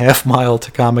walking a half mile to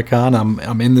Comic-Con.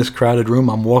 I'm in this crowded room.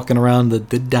 I'm walking around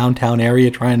the downtown area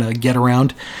trying to get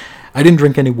around. I didn't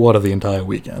drink any water the entire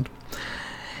weekend.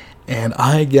 And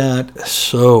I got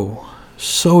so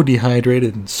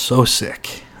dehydrated and so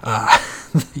sick.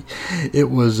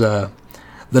 It was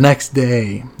the next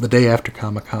day, the day after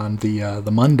Comic-Con,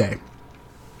 the Monday.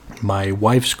 My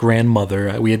wife's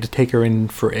grandmother, we had to take her in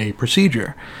for a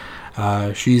procedure.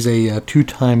 She's a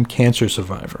 2-time cancer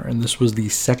survivor, and this was the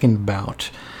second bout.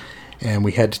 And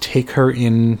we had to take her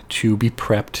in to be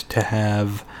prepped to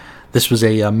have, this was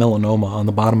a melanoma on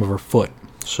the bottom of her foot.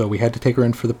 So we had to take her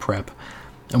in for the prep.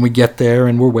 And we get there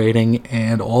and we're waiting,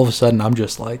 and all of a sudden I'm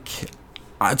just like,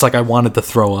 it's like I wanted to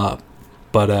throw up,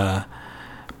 but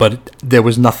there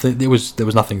was nothing. There was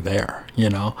nothing there. You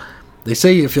know, they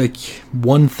say if like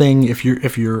one thing, if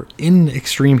you're in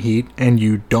extreme heat and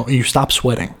you stop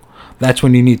sweating, that's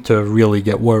when you need to really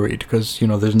get worried, because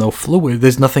there's no fluid,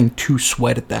 there's nothing to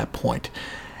sweat at that point,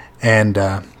 and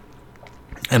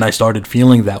I started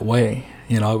feeling that way.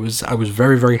 I was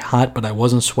very, very hot, but I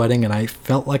wasn't sweating, and I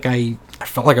felt like I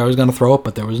was going to throw up,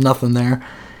 but there was nothing there.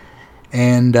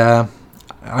 And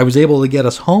I was able to get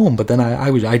us home, but then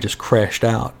I just crashed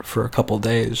out for a couple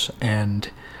days and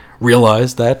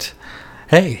realized that,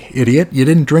 hey, idiot, you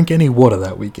didn't drink any water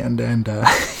that weekend, and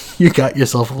you got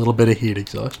yourself a little bit of heat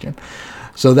exhaustion.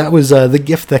 So that was the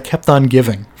gift that kept on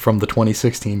giving from the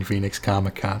 2016 Phoenix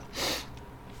Comic-Con.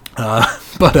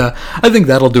 But I think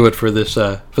that'll do it for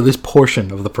this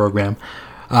portion of the program.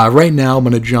 Right now, I'm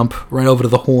going to jump right over to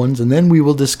the horns, and then we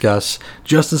will discuss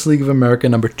Justice League of America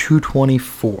number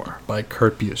 224 by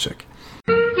Kurt Busiek.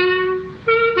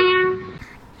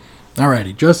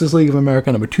 Alrighty, Justice League of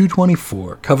America number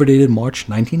 224, cover dated March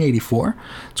 1984.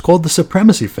 It's called The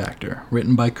Supremacy Factor,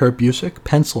 written by Kurt Busiek,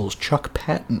 pencils Chuck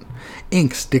Patton,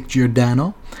 inks Dick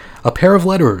Giordano, a pair of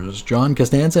letterers, John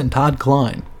Costanza and Todd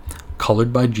Klein.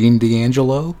 Colored by Gene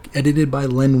D'Angelo, edited by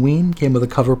Len Wein, came with a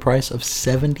cover price of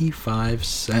 75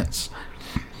 cents.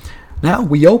 Now,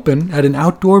 we open at an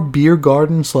outdoor beer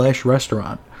garden /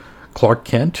 restaurant. Clark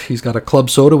Kent, he's got a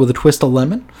club soda with a twist of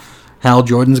lemon. Hal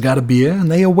Jordan's got a beer,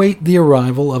 and they await the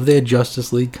arrival of their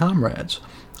Justice League comrades.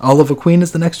 Oliver Queen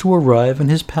is the next to arrive,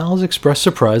 and his pals express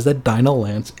surprise that Dinah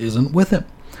Lance isn't with him.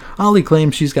 Ollie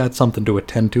claims she's got something to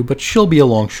attend to, but she'll be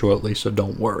along shortly, so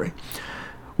don't worry.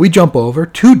 We jump over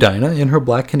to Dinah in her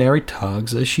Black Canary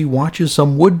togs as she watches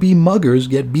some would-be muggers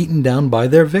get beaten down by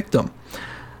their victim.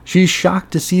 She's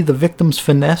shocked to see the victim's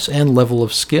finesse and level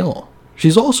of skill.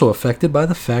 She's also affected by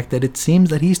the fact that it seems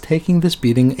that he's taking this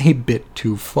beating a bit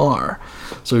too far.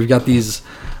 So we've got these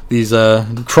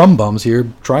crumb bums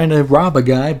here trying to rob a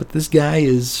guy, but this guy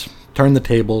is turned the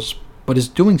tables, but is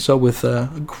doing so with a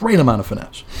great amount of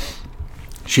finesse.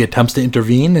 She attempts to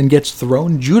intervene and gets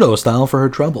thrown judo style for her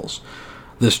troubles.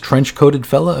 This trench-coated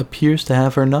fella appears to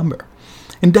have her number.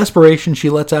 In desperation, she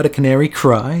lets out a canary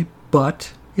cry,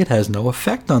 but it has no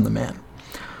effect on the man.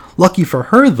 Lucky for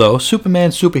her, though,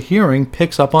 Superman's super hearing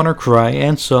picks up on her cry,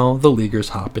 and so the Leaguers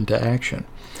hop into action.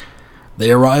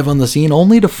 They arrive on the scene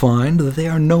only to find that they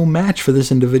are no match for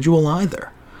this individual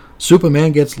either.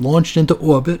 Superman gets launched into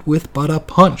orbit with but a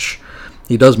punch.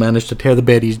 He does manage to tear the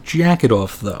baddie's jacket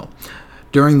off, though.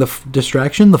 During the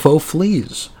distraction, the foe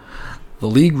flees. The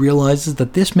League realizes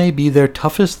that this may be their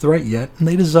toughest threat yet, and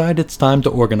they decide it's time to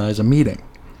organize a meeting.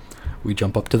 We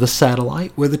jump up to the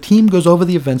satellite, where the team goes over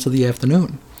the events of the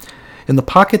afternoon. In the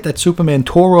pocket that Superman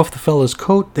tore off the fella's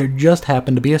coat, there just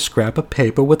happened to be a scrap of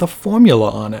paper with a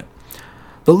formula on it.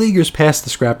 The Leaguers pass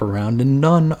the scrap around, and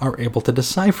none are able to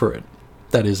decipher it.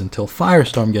 That is, until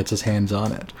Firestorm gets his hands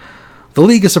on it. The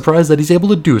League is surprised that he's able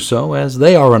to do so, as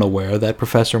they are unaware that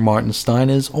Professor Martin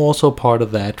Stein is also part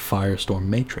of that Firestorm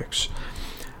matrix.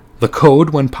 The code,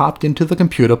 when popped into the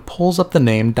computer, pulls up the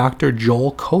name Dr.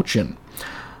 Joel Cochin.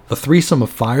 The threesome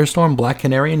of Firestorm, Black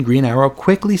Canary, and Green Arrow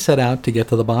quickly set out to get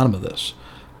to the bottom of this.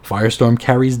 Firestorm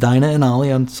carries Dinah and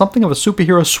Ollie on something of a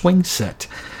superhero swing set.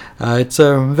 It's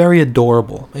very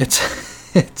adorable. It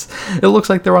looks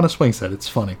like they're on a swing set. It's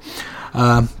funny.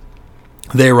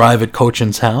 They arrive at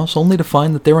Cochin's house, only to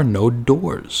find that there are no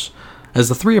doors. As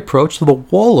the three approach, the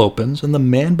wall opens, and the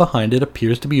man behind it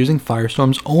appears to be using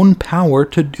Firestorm's own power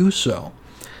to do so.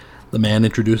 The man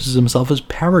introduces himself as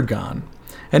Paragon,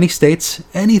 and he states,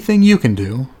 "Anything you can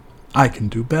do, I can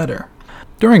do better."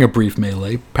 During a brief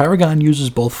melee, Paragon uses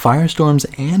both Firestorm's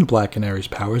and Black Canary's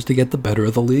powers to get the better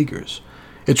of the Leaguers.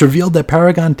 It's revealed that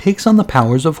Paragon takes on the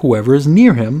powers of whoever is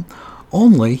near him,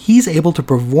 only he's able to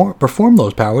perform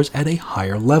those powers at a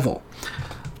higher level.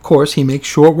 Of course, he makes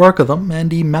short work of them,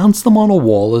 and he mounts them on a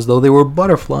wall as though they were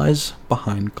butterflies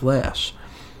behind glass.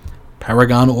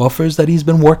 Paragon offers that he's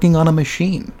been working on a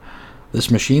machine. This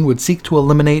machine would seek to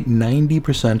eliminate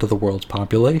 90% of the world's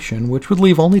population, which would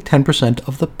leave only 10%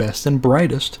 of the best and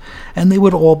brightest, and they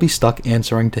would all be stuck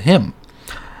answering to him.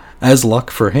 As luck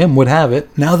for him would have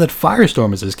it, now that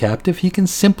Firestorm is his captive, he can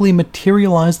simply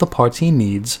materialize the parts he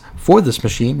needs for this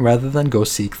machine rather than go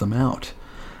seek them out.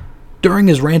 During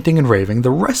his ranting and raving, the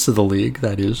rest of the League,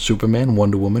 that is, Superman,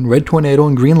 Wonder Woman, Red Tornado,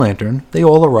 and Green Lantern, they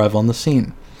all arrive on the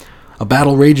scene. A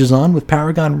battle rages on, with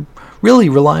Paragon really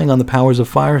relying on the powers of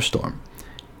Firestorm.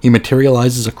 He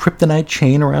materializes a kryptonite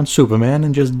chain around Superman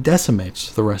and just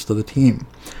decimates the rest of the team.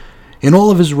 In all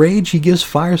of his rage, he gives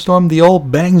Firestorm the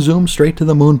old bang zoom straight to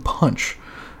the moon punch.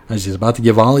 As he's about to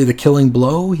give Ollie the killing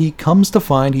blow, he comes to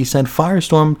find he sent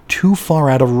Firestorm too far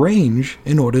out of range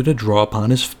in order to draw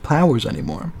upon his powers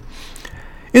anymore.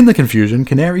 In the confusion,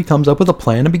 Canary comes up with a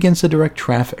plan and begins to direct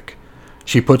traffic.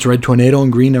 She puts Red Tornado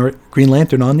and Green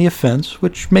Lantern on the offense,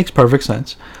 which makes perfect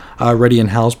sense. Reddy and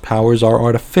Hal's powers are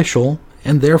artificial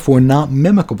and therefore not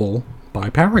mimicable by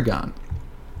Paragon.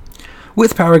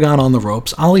 With Paragon on the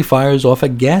ropes, Ollie fires off a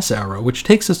gas arrow, which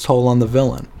takes its toll on the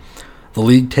villain. The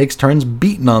League takes turns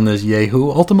beating on this yahoo,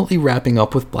 ultimately wrapping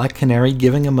up with Black Canary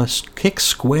giving him a kick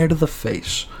square to the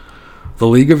face. The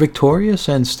League are victorious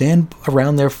and stand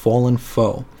around their fallen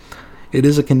foe. It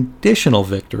is a conditional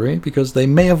victory because they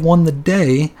may have won the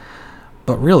day,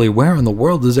 but really, where in the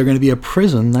world is there going to be a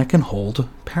prison that can hold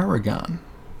Paragon?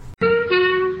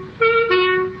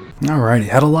 Alrighty,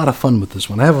 had a lot of fun with this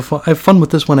one. I have fun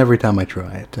with this one every time I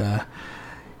try it.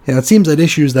 It seems that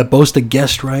issues that boast a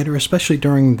guest writer, especially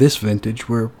during this vintage,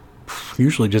 were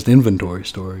usually just inventory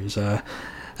stories.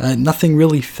 Nothing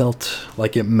really felt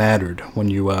like it mattered when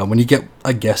you get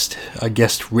a guest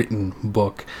written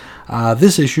book.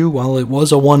 This issue, while it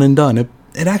was a one and done,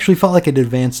 it actually felt like it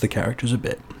advanced the characters a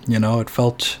bit. It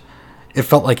felt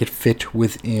like it fit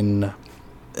within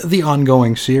the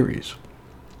ongoing series.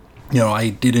 I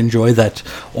did enjoy that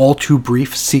all too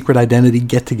brief Secret Identity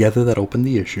get-together that opened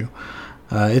the issue.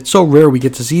 It's so rare we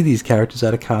get to see these characters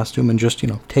out of costume and just,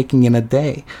 taking in a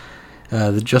day.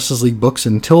 The Justice League books,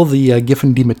 until the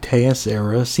Giffen DeMatteis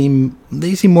era, seem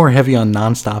more heavy on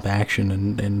non-stop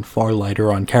action and far lighter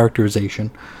on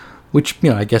characterization, which,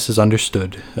 I guess is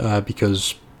understood,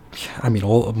 because,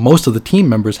 most of the team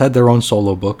members had their own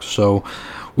solo books, so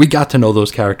we got to know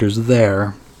those characters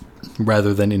there,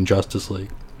 rather than in Justice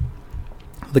League.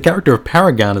 The character of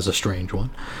Paragon is a strange one.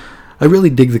 I really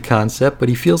dig the concept, but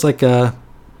he feels like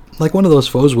one of those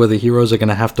foes where the heroes are going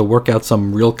to have to work out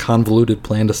some real convoluted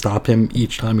plan to stop him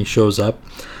each time he shows up.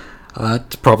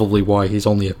 That's probably why he's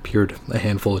only appeared a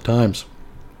handful of times.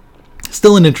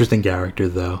 Still an interesting character,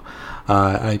 though.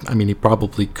 He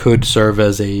probably could serve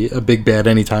as a big bad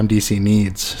anytime DC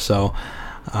needs. So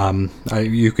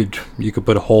you could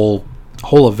put whole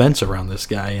events around this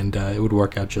guy, and it would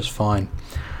work out just fine.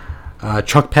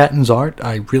 Chuck Patton's art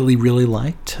I really, really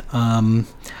liked. I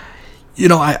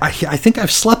think I've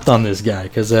slept on this guy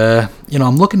because,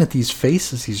 I'm looking at these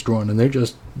faces he's drawn and they're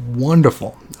just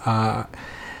wonderful.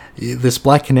 This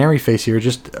Black Canary face here,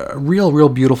 just real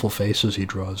beautiful faces he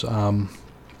draws. The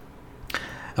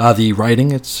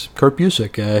writing, it's Kurt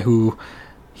Busiek, who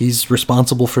he's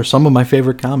responsible for some of my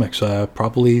favorite comics.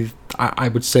 Probably, I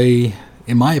would say,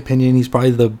 in my opinion, he's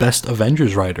probably the best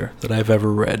Avengers writer that I've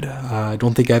ever read. I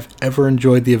don't think I've ever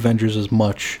enjoyed the Avengers as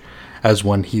much as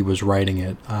when he was writing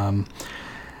it.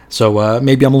 So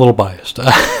maybe I'm a little biased.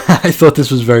 I thought this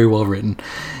was very well written,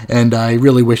 and I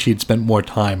really wish he'd spent more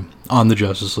time on the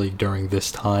Justice League during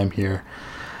this time here.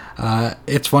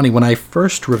 It's funny, when I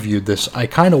first reviewed this, I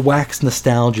kind of waxed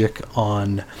nostalgic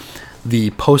on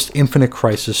the post-Infinite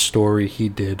Crisis story he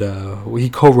did. He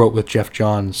co-wrote with Jeff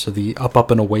Johns, so the Up,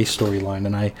 Up, and Away storyline,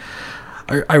 and I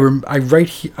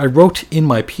I wrote in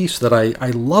my piece that I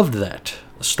loved that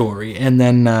story, and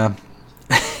then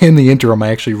in the interim, I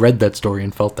actually read that story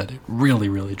and felt that it really,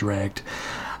 really dragged.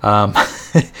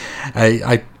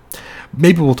 I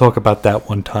maybe we'll talk about that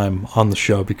one time on the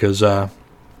show, because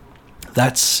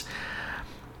that's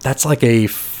like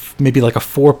maybe like a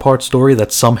 4-part story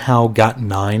that somehow got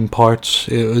 9 parts.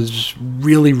 It was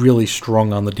really, really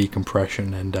strong on the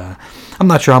decompression, and I'm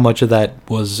not sure how much of that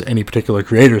was any particular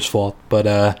creator's fault, but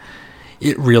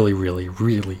it really, really,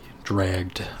 really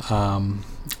dragged.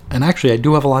 And actually, I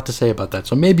do have a lot to say about that,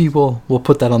 so maybe we'll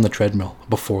put that on the treadmill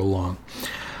before long.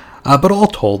 But all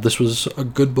told, this was a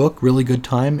good book, really good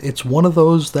time. It's one of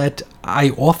those that I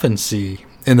often see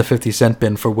in the 50 cent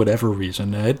bin for whatever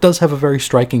reason. It does have a very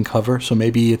striking cover, so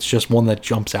maybe it's just one that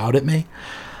jumps out at me.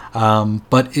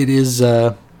 But it is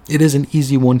an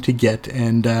easy one to get,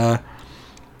 and I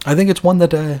think it's one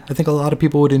that I think a lot of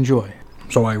people would enjoy.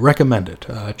 So I recommend it.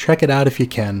 Check it out if you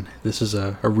can. This is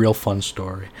a real fun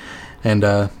story. And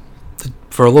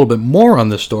for a little bit more on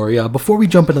this story, before we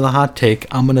jump into the hot take,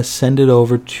 I'm going to send it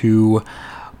over to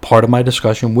part of my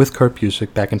discussion with Kurt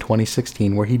Busiek back in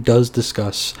 2016, where he does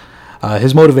discuss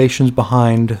his motivations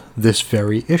behind this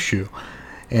very issue.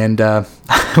 And I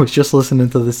was just listening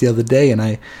to this the other day, and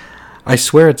I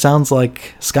swear it sounds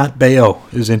like Scott Baio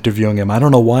is interviewing him. I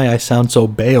don't know why I sound so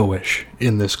Baio-ish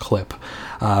in this clip.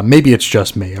 Maybe it's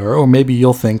just me, or maybe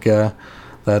you'll think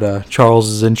that Charles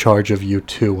is in charge of you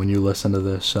too when you listen to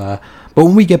this. But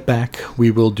when we get back,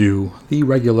 we will do the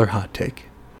regular hot take.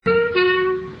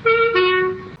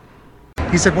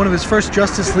 He said one of his first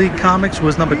Justice League comics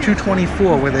was number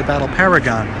 224, where they battle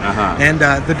Paragon. Uh-huh. And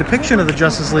the depiction of the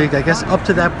Justice League, I guess up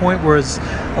to that point, was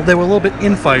they were a little bit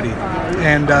infighting.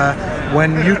 And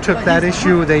when you took that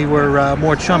issue, they were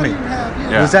more chummy.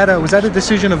 Yeah. Was that a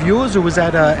decision of yours, or was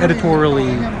that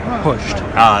editorially pushed?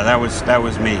 That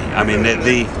was me. I mean,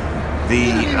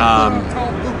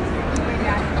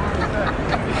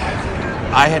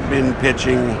 I had been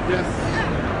pitching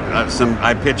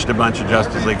I pitched a bunch of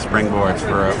Justice League springboards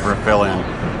for a fill-in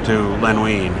to Len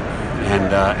Wein,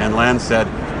 and Len said,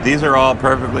 these are all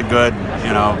perfectly good,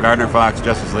 Gardner Fox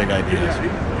Justice League ideas,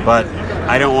 but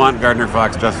I don't want Gardner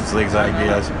Fox Justice League's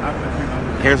ideas.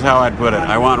 Here's how I'd put it.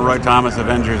 I want Roy Thomas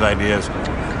Avengers ideas,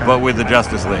 but with the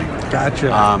Justice League. Gotcha.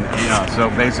 So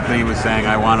basically he was saying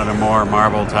I wanted a more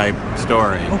Marvel type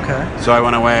story. Okay. So I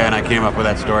went away and I came up with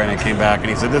that story, and I came back and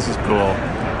he said, this is cool.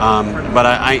 But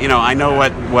I know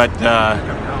what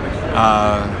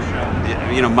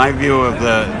my view of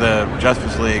the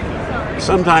Justice League.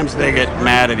 Sometimes they get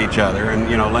mad at each other, and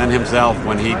Len himself,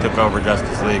 when he took over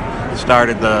Justice League,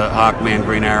 started the Hawkman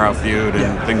Green Arrow feud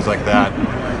and things like that.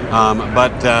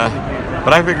 But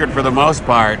I figured for the most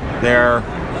part they're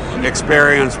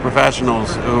experienced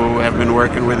professionals who have been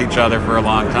working with each other for a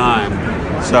long time.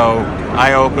 So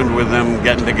I opened with them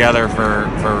getting together for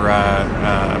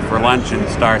lunch in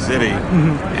Star City,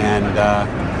 and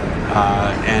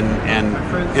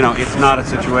it's not a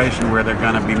situation where they're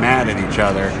going to be mad at each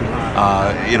other.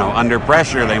 Under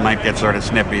pressure they might get sort of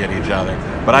snippy at each other.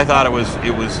 But I thought it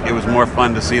was more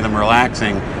fun to see them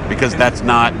relaxing, because that's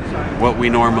not what we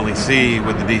normally see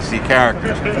with the DC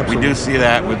characters. We do see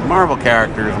that with Marvel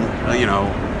characters,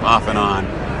 off and on.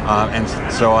 And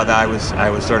so I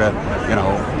was sort of,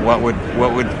 what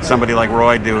would somebody like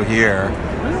Roy do here?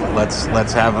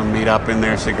 Let's have them meet up in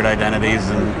their secret identities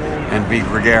and be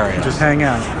gregarious. Just hang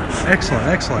out.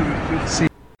 Excellent. See.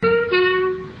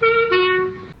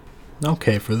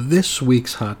 Okay, for this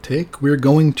week's hot take, we're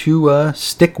going to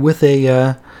stick with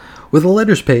a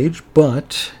letters page,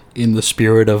 but in the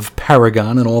spirit of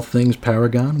Paragon and all things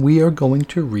Paragon, we are going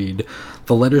to read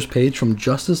the letters page from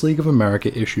Justice League of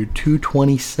America issue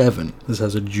 227. This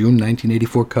has a June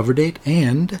 1984 cover date,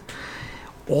 and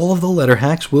all of the letter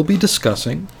hacks will be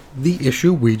discussing the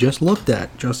issue we just looked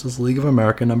at, Justice League of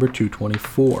America number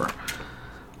 224.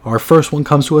 Our first one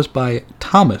comes to us by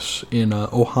Thomas in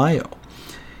Ohio.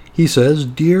 He says,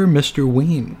 Dear Mr.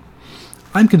 Wein,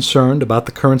 I'm concerned about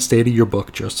the current state of your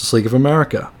book, Justice League of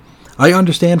America. I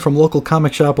understand from local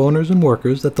comic shop owners and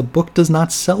workers that the book does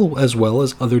not sell as well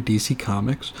as other DC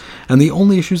comics, and the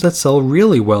only issues that sell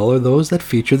really well are those that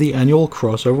feature the annual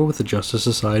crossover with the Justice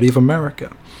Society of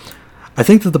America. I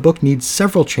think that the book needs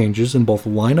several changes in both the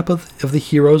lineup of the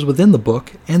heroes within the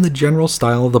book and the general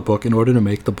style of the book in order to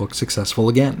make the book successful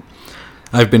again.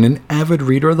 I've been an avid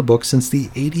reader of the book since the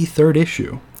 83rd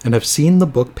issue, and have seen the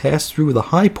book pass through the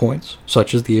high points,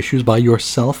 such as the issues by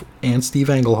yourself and Steve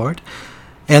Englehart,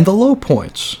 and the low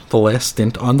points, the last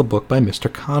stint on the book by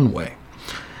Mr. Conway.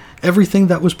 Everything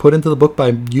that was put into the book by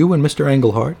you and Mr.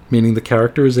 Englehart, meaning the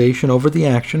characterization over the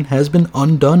action, has been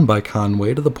undone by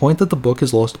Conway to the point that the book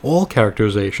has lost all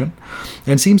characterization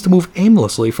and seems to move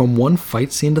aimlessly from one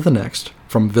fight scene to the next,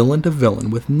 from villain to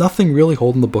villain, with nothing really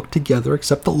holding the book together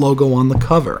except the logo on the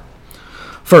cover.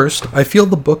 First, I feel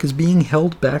the book is being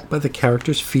held back by the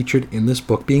characters featured in this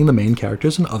book being the main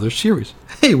characters in other series.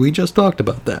 Hey, we just talked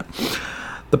about that.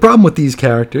 The problem with these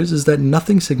characters is that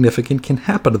nothing significant can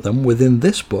happen to them within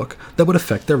this book that would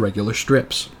affect their regular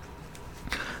strips.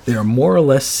 They are more or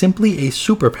less simply a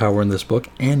superpower in this book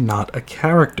and not a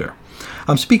character.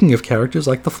 I'm speaking of characters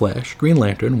like The Flash, Green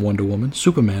Lantern, Wonder Woman,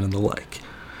 Superman, and the like.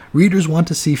 Readers want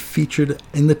to see featured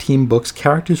in the team books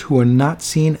characters who are not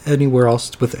seen anywhere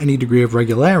else with any degree of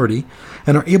regularity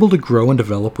and are able to grow and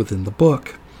develop within the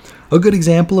book. A good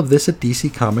example of this at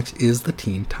DC Comics is the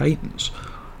Teen Titans.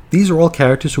 These are all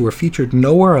characters who are featured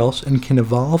nowhere else and can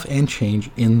evolve and change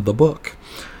in the book.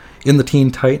 In the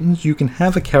Teen Titans, you can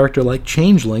have a character like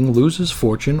Changeling lose his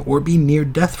fortune or be near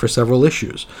death for several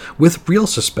issues, with real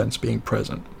suspense being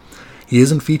present. He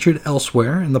isn't featured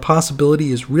elsewhere, and the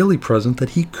possibility is really present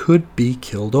that he could be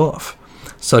killed off.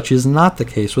 Such is not the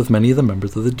case with many of the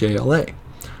members of the JLA.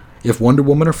 If Wonder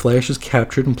Woman or Flash is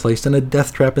captured and placed in a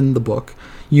death trap in the book,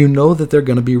 you know that they're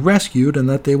going to be rescued and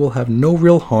that they will have no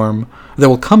real harm. They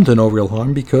will come to no real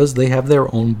harm because they have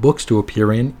their own books to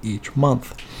appear in each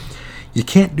month. You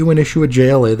can't do an issue at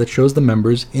JLA that shows the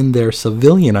members in their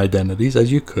civilian identities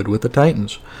as you could with the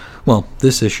Titans. Well,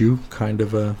 this issue kind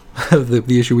of, the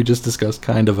issue we just discussed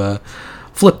kind of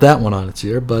flipped that one on its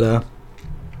ear, but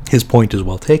his point is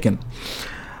well taken.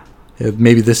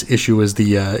 Maybe this issue is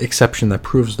the exception that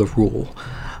proves the rule.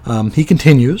 He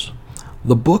continues,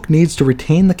 the book needs to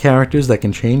retain the characters that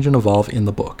can change and evolve in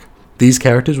the book. These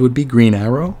characters would be Green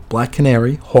Arrow, Black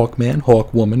Canary, Hawkman,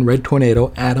 Hawkwoman, Red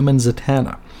Tornado, Atom, and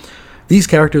Zatanna. These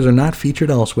characters are not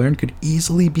featured elsewhere and could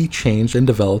easily be changed and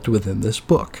developed within this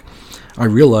book. I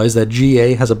realize that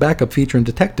GA has a backup feature in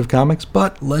Detective Comics,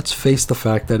 but let's face the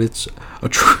fact that it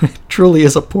truly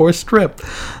is a poor strip.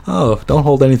 Oh, don't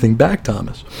hold anything back,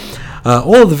 Thomas.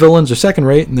 All of the villains are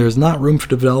second-rate, and there is not room to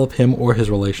develop him or his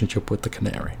relationship with the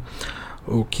Canary.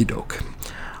 Okie doke.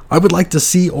 I would like to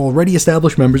see already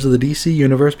established members of the DC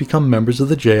Universe become members of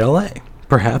the JLA.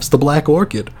 Perhaps the Black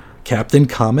Orchid, Captain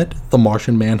Comet, the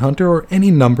Martian Manhunter, or any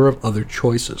number of other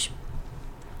choices.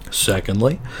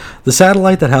 Secondly, the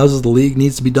satellite that houses the League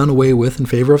needs to be done away with in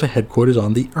favor of a headquarters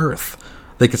on the Earth.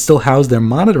 They could still house their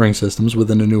monitoring systems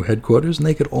within a new headquarters, and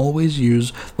they could always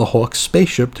use the Hawk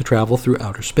spaceship to travel through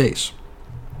outer space.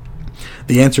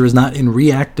 The answer is not in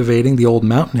reactivating the old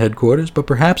mountain headquarters, but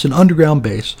perhaps an underground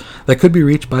base that could be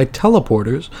reached by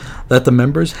teleporters that the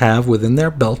members have within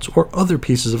their belts or other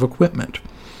pieces of equipment.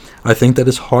 I think that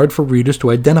it's hard for readers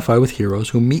to identify with heroes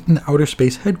who meet in outer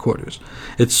space headquarters.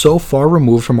 It's so far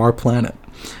removed from our planet.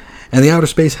 And the outer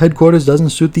space headquarters doesn't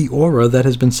suit the aura that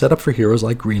has been set up for heroes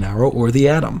like Green Arrow or the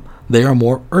Atom. They are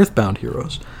more earthbound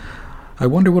heroes. I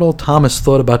wonder what old Thomas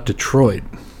thought about Detroit.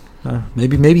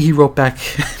 Maybe he wrote back.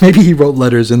 Maybe he wrote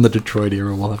letters in the Detroit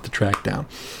era. We'll have to track down.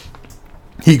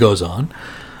 He goes on.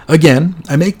 Again,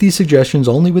 I make these suggestions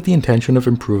only with the intention of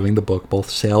improving the book both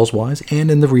sales-wise and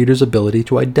in the reader's ability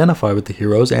to identify with the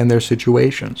heroes and their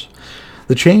situations.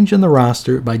 The change in the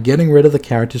roster by getting rid of the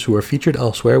characters who are featured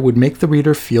elsewhere would make the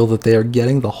reader feel that they are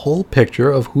getting the whole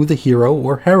picture of who the hero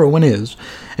or heroine is,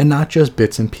 and not just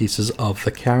bits and pieces of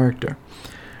the character.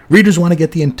 Readers want to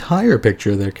get the entire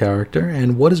picture of their character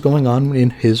and what is going on in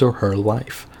his or her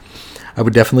life. I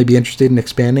would definitely be interested in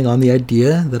expanding on the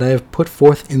idea that I have put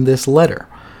forth in this letter.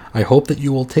 I hope that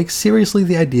you will take seriously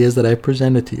the ideas that I have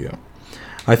presented to you.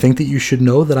 I think that you should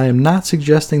know that I am not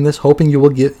suggesting this hoping you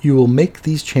will make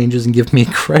these changes and give me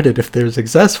credit if they're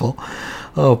successful.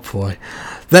 Oh boy.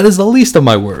 That is the least of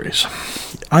my worries.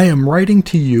 I am writing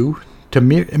to you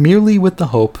merely with the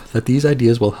hope that these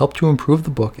ideas will help to improve the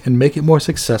book and make it more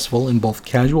successful in both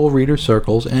casual reader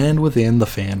circles and within the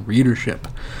fan readership.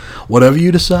 Whatever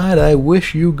you decide, I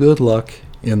wish you good luck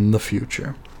in the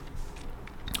future.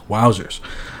 Wowzers.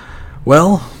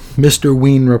 Well, Mr.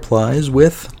 Ween replies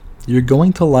with, you're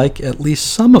going to like at least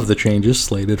some of the changes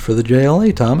slated for the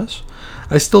JLA, Thomas.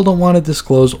 I still don't want to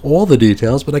disclose all the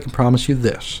details, but I can promise you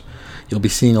this. You'll be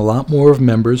seeing a lot more of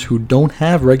members who don't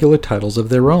have regular titles of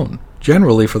their own,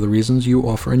 generally for the reasons you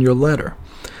offer in your letter.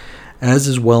 As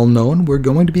is well known, we're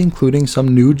going to be including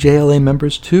some new JLA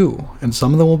members too, and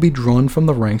some of them will be drawn from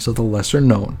the ranks of the lesser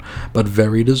known, but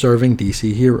very deserving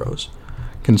DC heroes.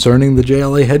 Concerning the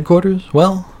JLA headquarters,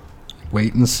 well,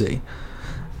 wait and see.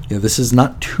 Yeah, this is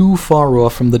not too far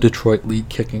off from the Detroit League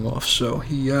kicking off, so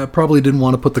he probably didn't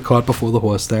want to put the cart before the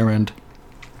horse there, and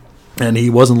And he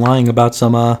wasn't lying about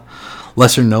some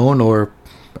lesser known or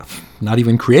not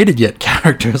even created yet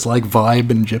characters like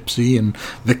Vibe and Gypsy and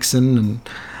Vixen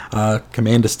and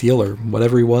Commander Steel or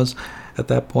whatever he was at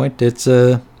that point. It's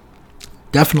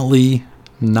definitely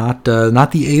not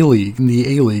the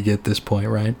A-League at this point,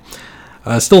 right?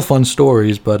 Still fun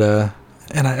stories, but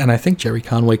and I think Jerry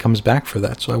Conway comes back for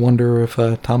that, so I wonder if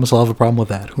Thomas will have a problem with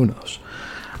that. Who knows?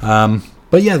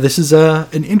 But yeah, this is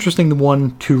an interesting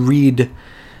one to read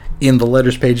in the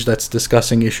letters page that's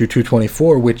discussing issue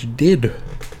 224, which did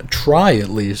try at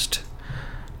least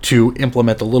to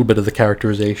implement a little bit of the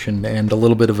characterization and a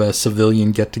little bit of a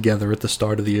civilian get-together at the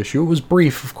start of the issue. It was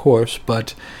brief, of course,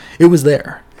 but it was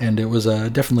there, and it was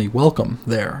definitely welcome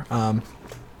there.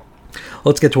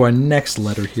 Let's get to our next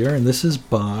letter here, and this is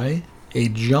by a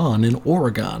John in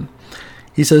Oregon.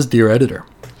 He says, Dear Editor,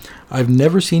 I've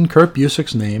never seen Kurt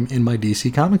Busiek's name in my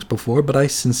DC Comics before, but I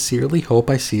sincerely hope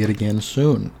I see it again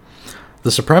soon.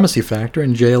 The supremacy factor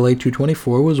in JLA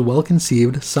 224 was well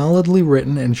conceived, solidly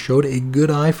written, and showed a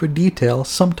good eye for detail,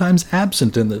 sometimes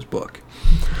absent in this book.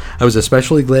 I was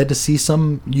especially glad to see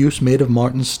some use made of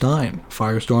Martin Stein,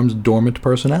 Firestorm's dormant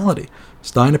personality.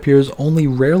 Stein appears only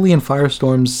rarely in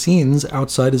Firestorm's scenes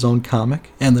outside his own comic,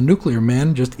 and the Nuclear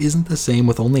Man just isn't the same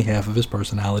with only half of his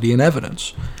personality in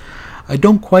evidence. I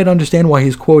don't quite understand why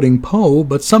he's quoting Poe,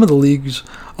 but some of the League's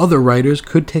other writers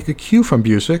could take a cue from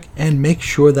Busiek and make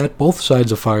sure that both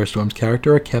sides of Firestorm's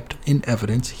character are kept in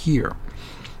evidence here.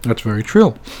 That's very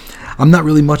true. I'm not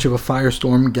really much of a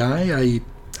Firestorm guy.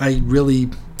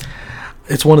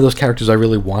 It's one of those characters I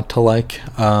really want to like,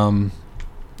 and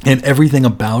everything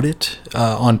about it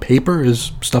on paper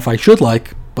is stuff I should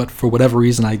like, but for whatever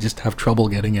reason I just have trouble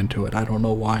getting into it. I don't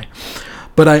know why.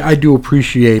 But I do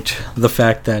appreciate the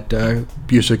fact that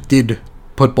Busiek did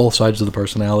put both sides of the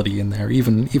personality in there,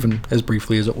 even as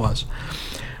briefly as it was.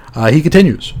 He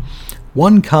continues,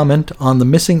 One comment on the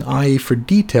missing eye for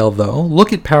detail, though.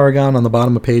 Look at Paragon on the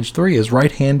bottom of page 3. His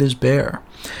right hand is bare.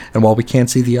 And while we can't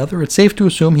see the other, it's safe to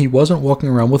assume he wasn't walking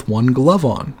around with one glove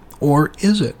on. Or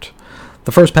is it?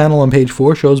 The first panel on page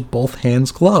 4 shows both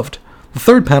hands gloved. The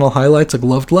third panel highlights a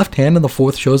gloved left hand, and the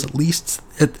fourth shows at least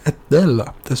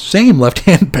the same left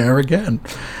hand bare again.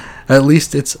 At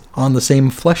least it's on the same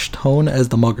flesh tone as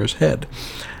the mugger's head.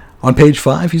 On page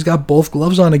 5, he's got both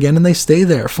gloves on again, and they stay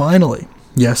there, finally.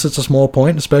 Yes, it's a small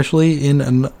point, especially in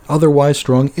an otherwise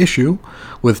strong issue.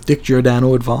 With Dick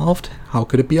Giordano involved, how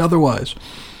could it be otherwise?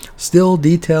 Still,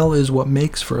 detail is what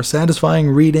makes for a satisfying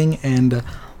reading, and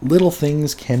little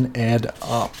things can add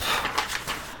up.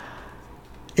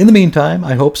 In the meantime,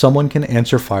 I hope someone can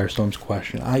answer Firestorm's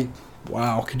question.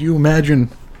 Wow, could you imagine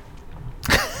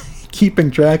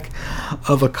keeping track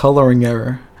of a coloring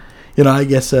error? You know, I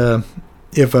guess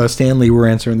if Stan Lee were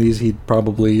answering these, he'd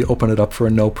probably open it up for a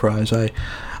no prize. I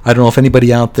don't know if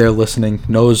anybody out there listening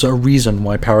knows a reason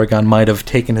why Paragon might have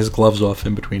taken his gloves off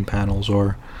in between panels,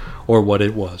 or what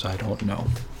it was. I don't know.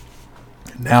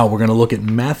 Now we're going to look at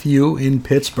Matthew in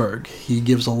Pittsburgh. He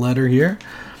gives a letter here.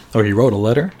 Or he wrote a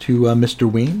letter to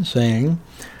Mr. Ween saying,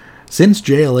 Since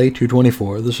JLA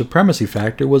 224, the supremacy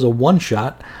factor was a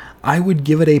one-shot, I would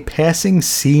give it a passing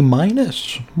C-.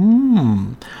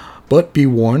 But be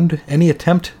warned, any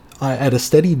attempt at a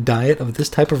steady diet of this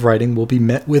type of writing will be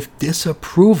met with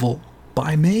disapproval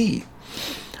by me.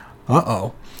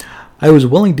 Uh-oh. I was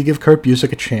willing to give Kurt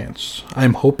Busiek a chance. I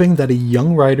am hoping that a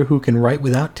young writer who can write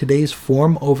without today's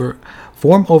form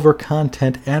over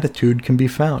content attitude can be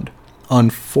found.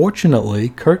 Unfortunately,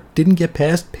 Kurt didn't get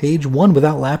past page 1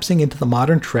 without lapsing into the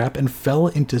modern trap and fell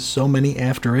into so many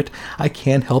after it, I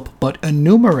can't help but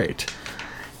enumerate.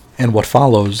 And what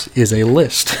follows is a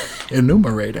list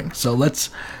enumerating. So let's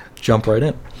jump right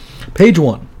in. Page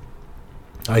 1.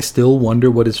 I still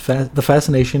wonder what is the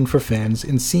fascination for fans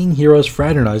in seeing heroes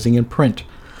fraternizing in print.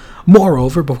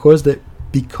 Moreover, because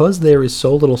there is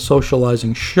so little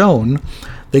socializing shown,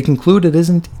 they conclude it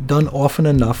isn't done often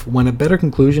enough, when a better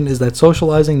conclusion is that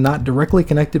socializing not directly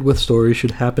connected with stories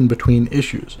should happen between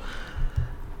issues.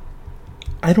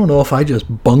 I don't know if I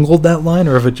just bungled that line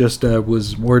or if it just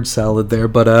was word salad there,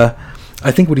 but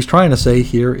I think what he's trying to say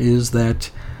here is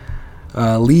that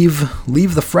leave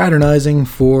the fraternizing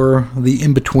for the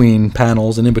in-between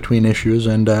panels and in-between issues,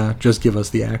 and just give us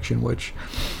the action, which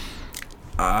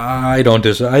I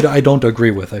don't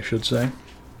agree with, I should say.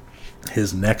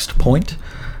 His next point,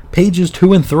 pages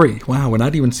 2 and 3. Wow, we're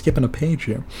not even skipping a page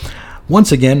here.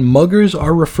 Once again, muggers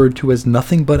are referred to as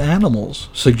nothing but animals,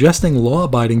 suggesting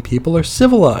law-abiding people are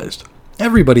civilized.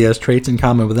 Everybody has traits in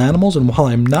common with animals, and while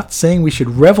I'm not saying we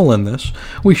should revel in this,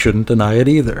 we shouldn't deny it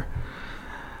either.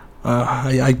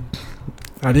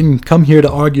 I didn't come here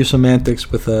to argue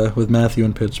semantics with Matthew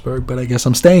in Pittsburgh, but I guess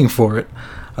I'm staying for it.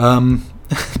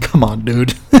 Come on,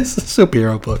 dude. This is a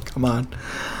superhero book. Come on.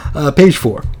 Page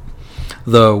 4.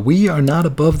 The "we are not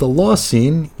above the law"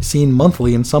 scene seen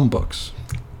monthly in some books.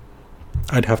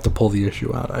 I'd have to pull the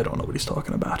issue out. I don't know what he's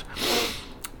talking about.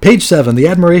 Page 7. The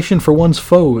admiration for one's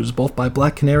foes, both by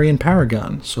Black Canary and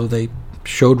Paragon. So they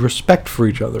showed respect for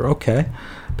each other. Okay.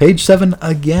 Page 7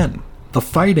 again. The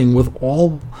fighting with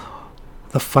all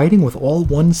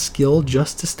one's skill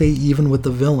just to stay even with the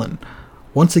villain.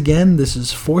 Once again, this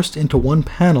is forced into one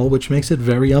panel, which makes it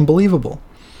very unbelievable.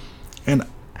 And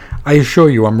I assure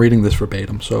you, I'm reading this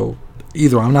verbatim, so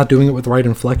either I'm not doing it with the right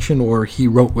inflection, or he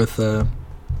wrote with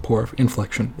poor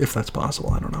inflection, if that's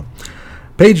possible. I don't know.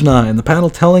 Page 9, the panel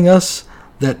telling us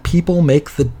that people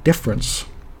make the difference.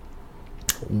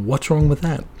 What's wrong with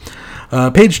that?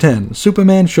 Page 10,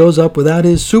 Superman shows up without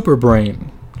his super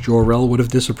brain. Jor-El would have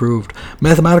disapproved.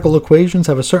 Mathematical equations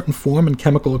have a certain form and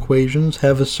chemical equations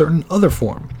have a certain other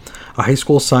form. A high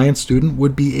school science student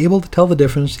would be able to tell the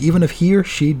difference even if he or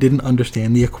she didn't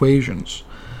understand the equations.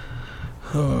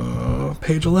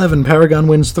 Page 11, Paragon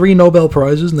wins 3 Nobel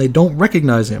Prizes and they don't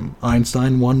recognize him.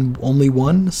 Einstein won only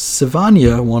 1,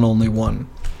 Sivana won only 1.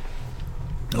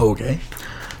 Okay.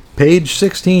 Page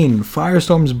 16,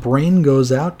 Firestorm's brain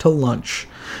goes out to lunch.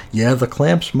 Yeah, the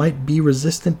clamps might be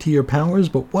resistant to your powers,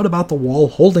 but what about the wall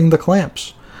holding the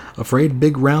clamps? Afraid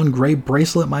big round gray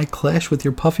bracelet might clash with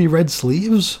your puffy red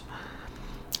sleeves?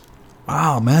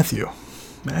 Wow, Matthew.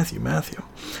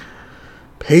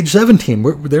 Page 17,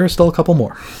 there are still a couple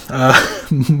more.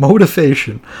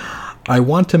 Motivation. I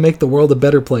want to make the world a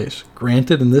better place.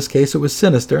 Granted, in this case it was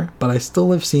sinister, but I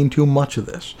still have seen too much of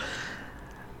this.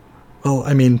 Well,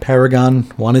 I mean,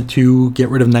 Paragon wanted to get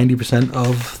rid of 90%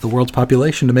 of the world's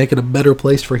population to make it a better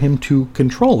place for him to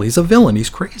control. He's a villain. He's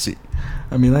crazy.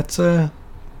 I mean, that's, I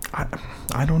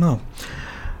don't know.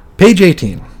 Page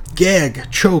 18. Gag.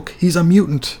 Choke. He's a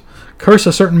mutant. Curse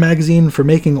a certain magazine for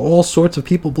making all sorts of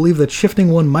people believe that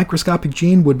shifting one microscopic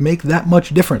gene would make that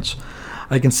much difference.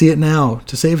 I can see it now.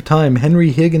 To save time, Henry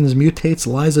Higgins mutates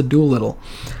Liza Doolittle.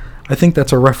 I think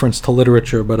that's a reference to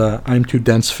literature, but I'm too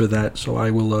dense for that, so I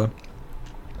will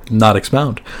not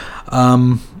expound.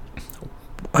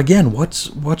 Again,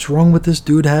 what's wrong with this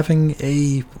dude having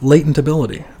a latent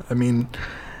ability? I mean,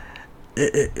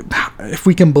 if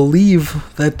we can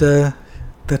believe that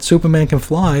Superman can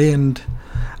fly, and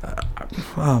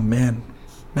oh man,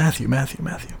 Matthew.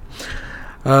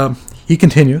 He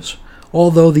continues.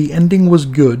 Although the ending was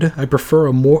good, I prefer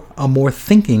a more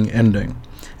thinking ending.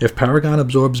 If Paragon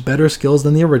absorbs better skills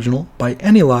than the original, by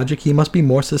any logic, he must be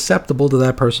more susceptible to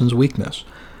that person's weakness.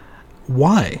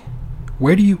 Why?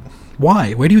 Where do you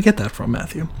get that from,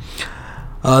 Matthew?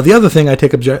 The other thing I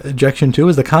take objection to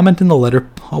is the comment in the letter.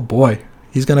 Oh boy,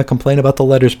 he's going to complain about the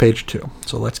letters page 2.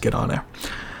 So let's get on there.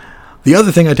 The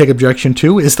other thing I take objection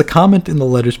to is the comment in the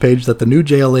letters page that the new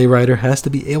JLA writer has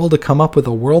to be able to come up with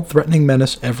a world-threatening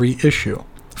menace every issue.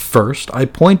 First, I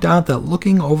point out that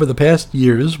looking over the past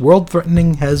years,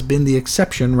 world-threatening has been the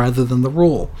exception rather than the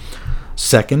rule.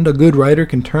 Second, a good writer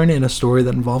can turn in a story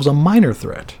that involves a minor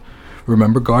threat.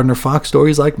 Remember Gardner Fox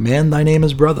stories like Man, Thy Name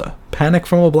is Brother, Panic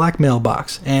from a Black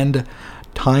Mailbox, and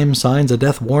Time Signs a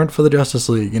Death Warrant for the Justice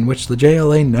League, in which the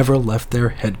JLA never left their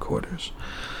headquarters.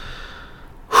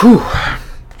 Whew.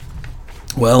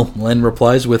 Well, Len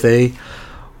replies with a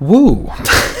woo.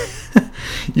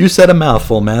 You said a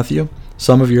mouthful, Matthew.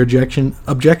 Some of your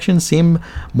objections seem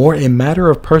more a matter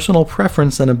of personal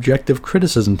preference than objective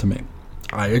criticism to me.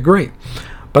 I agree.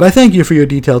 But I thank you for your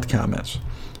detailed comments.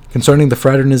 Concerning the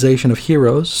fraternization of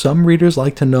heroes, some readers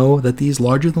like to know that these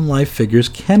larger-than-life figures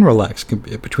can relax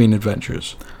between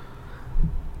adventures.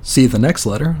 See the next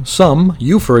letter. Some,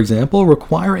 you for example,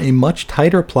 require a much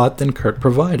tighter plot than Kurt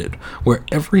provided, where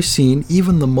every scene,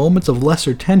 even the moments of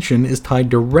lesser tension, is tied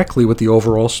directly with the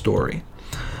overall story.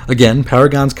 Again,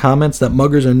 Paragon's comments that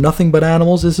muggers are nothing but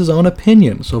animals is his own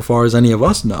opinion, so far as any of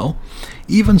us know.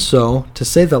 Even so, to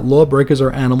say that lawbreakers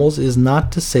are animals is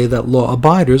not to say that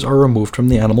law-abiders are removed from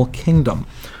the animal kingdom.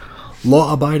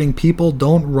 Law-abiding people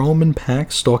don't roam in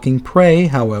packs stalking prey,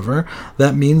 however.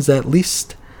 That means that at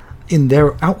least in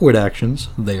their outward actions,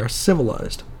 they are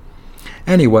civilized.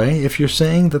 Anyway, if you're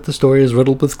saying that the story is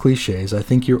riddled with cliches, I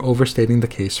think you're overstating the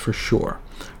case for sure.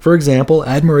 For example,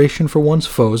 admiration for one's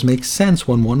foes makes sense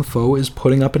when one foe is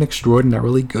putting up an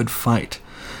extraordinarily good fight.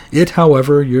 If,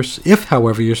 however, you're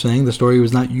saying the story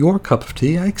was not your cup of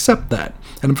tea, I accept that,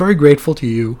 and I'm very grateful to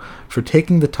you for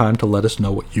taking the time to let us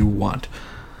know what you want.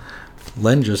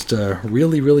 Len just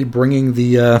really bringing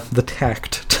the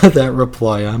tact to that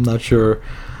reply. I'm not sure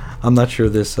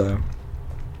this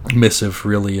missive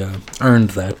really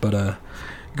earned that, but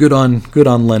good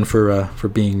on Len for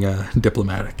being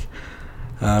diplomatic.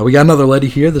 We got another letter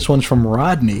here. This one's from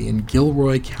Rodney in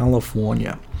Gilroy,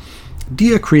 California.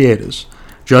 Dear creators,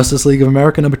 Justice League of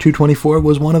America number 224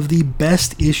 was one of the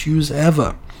best issues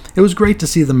ever. It was great to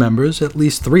see the members, at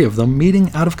least 3 of them, meeting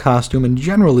out of costume and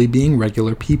generally being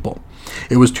regular people.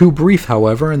 It was too brief,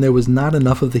 however, and there was not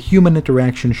enough of the human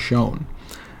interaction shown.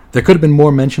 There could have been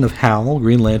more mention of Hal,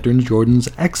 Green Lantern Jordan's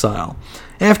exile.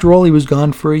 After all, he was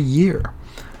gone for a year.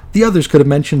 The others could have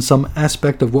mentioned some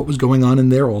aspect of what was going on in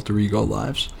their alter ego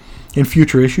lives. In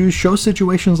future issues, show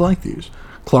situations like these.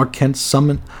 Clark Kent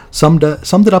summed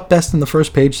it up best in the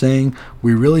first page, saying,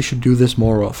 "We really should do this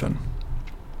more often."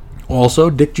 Also,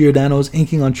 Dick Giordano's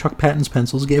inking on Chuck Patton's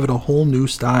pencils gave it a whole new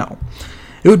style.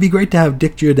 It would be great to have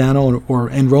Dick Giordano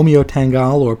and Romeo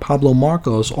Tangal or Pablo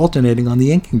Marcos alternating on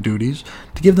the inking duties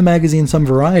to give the magazine some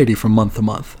variety from month to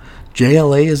month.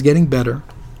 JLA is getting better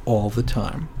all the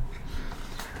time.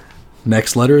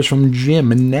 Next letter is from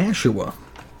Jim in Nashua.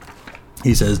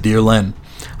 He says, Dear Len,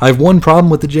 I have one problem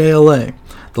with the JLA,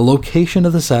 the location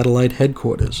of the satellite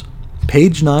headquarters.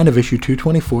 Page 9 of issue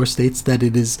 224 states that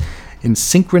it is in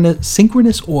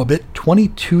synchronous orbit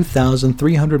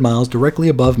 22,300 miles directly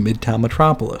above Midtown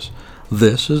Metropolis.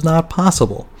 This is not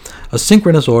possible. A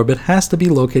synchronous orbit has to be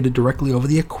located directly over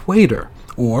the equator,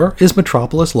 or is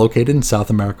Metropolis located in South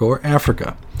America or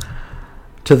Africa?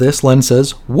 To this, Len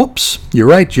says, whoops, you're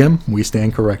right, Jim, we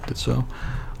stand corrected. So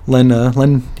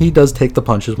Len, he does take the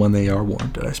punches when they are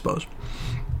warranted, I suppose.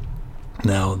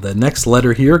 Now, the next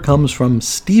letter here comes from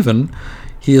Stephen.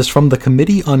 He is from the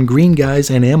Committee on Green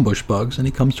Guys and Ambush Bugs, and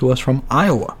he comes to us from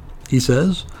Iowa. He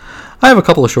says, I have a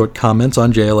couple of short comments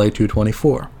on JLA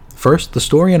 224. First, the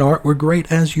story and art were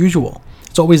great as usual.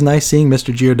 It's always nice seeing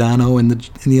Mr. Giordano in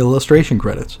the illustration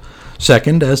credits.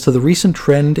 Second, as to the recent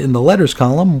trend in the letters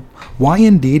column, why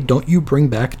indeed don't you bring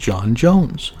back John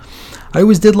Jones? I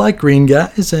always did like Green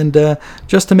Guys, and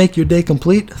just to make your day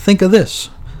complete, think of this.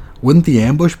 Wouldn't the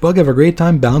Ambush Bug have a great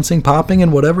time bouncing, popping,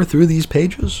 and whatever through these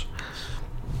pages?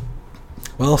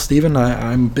 Well, Stephen,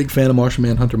 I'm a big fan of Martian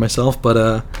Manhunter myself,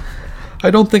 but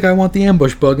I don't think I want the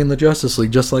Ambush Bug in the Justice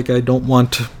League, just like I don't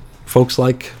want folks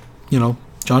like,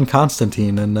 John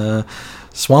Constantine and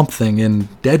Swamp Thing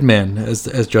and Deadman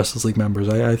as Justice League members.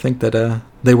 I think that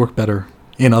they work better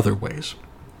in other ways.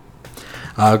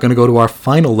 I'm going to go to our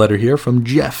final letter here from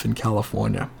Jeff in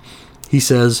California. He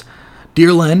says,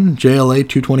 Dear Len, JLA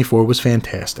 224 was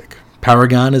fantastic.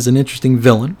 Paragon is an interesting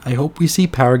villain. I hope we see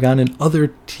Paragon in other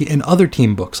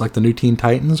team books like the New Teen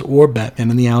Titans or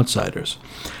Batman and the Outsiders.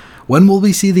 When will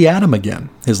we see the Atom again?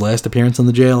 His last appearance on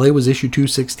the JLA was issue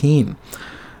 216.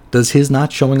 Does his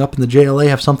not showing up in the JLA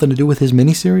have something to do with his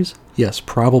miniseries? Yes,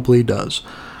 probably does.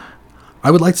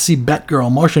 I would like to see Batgirl,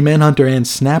 Martian Manhunter, and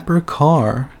Snapper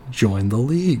Carr join the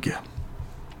League.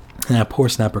 Yeah, poor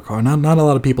Snapper Carr. Not a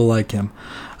lot of people like him.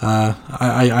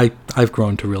 I've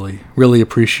grown to really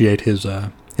appreciate his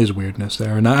weirdness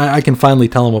there, and I can finally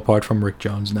tell him apart from Rick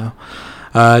Jones now.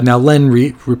 Now Len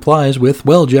replies with,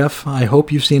 Well, Jeff, I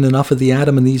hope you've seen enough of the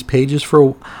Atom in these pages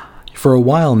for a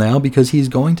while now, because he's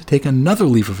going to take another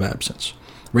leave of absence.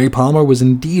 Ray Palmer was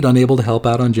indeed unable to help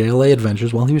out on JLA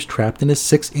Adventures while he was trapped in his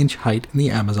 6-inch height in the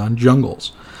Amazon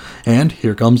jungles. And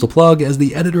here comes the plug. As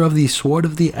the editor of the Sword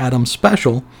of the Atom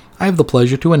special, I have the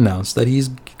pleasure to announce that he's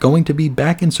going to be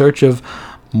back in search of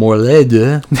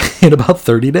Morlede in about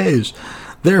 30 days.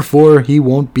 Therefore, he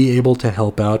won't be able to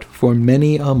help out for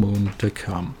many a moon to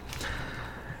come.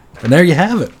 And there you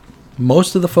have it.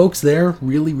 Most of the folks there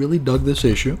really dug this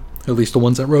issue, at least the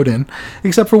ones that wrote in,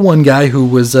 except for one guy who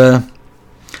was, I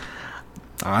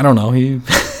don't know, he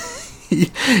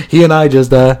and I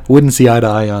just wouldn't see eye to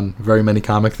eye on very many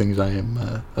comic things, I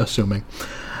am assuming.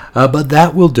 But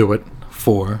that will do it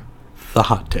for the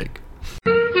hot take.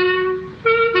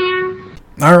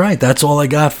 All right, that's all I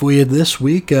got for you this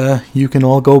week. You can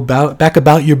all go back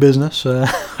about your business.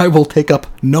 I will take up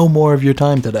no more of your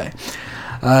time today.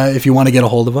 If you want to get a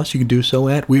hold of us, you can do so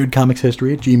at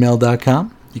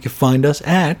weirdcomicshistory@gmail.com. You can find us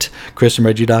at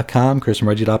chrisandreggie.com,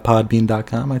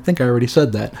 chrisandreggie.podbean.com. I think I already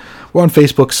said that. We're on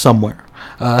Facebook somewhere.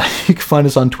 You can find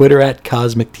us on Twitter at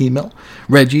CosmicTmill.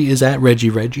 Reggie is at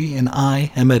ReggieReggie, and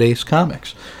I am at Ace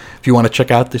Comics. If you want to check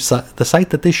out the site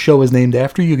that this show is named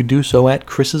after, you can do so at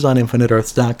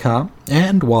chrisisoninfiniteearths.com.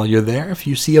 And while you're there, if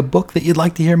you see a book that you'd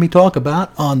like to hear me talk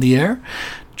about on the air,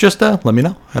 just let me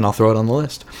know, and I'll throw it on the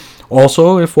list.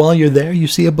 Also, if while you're there you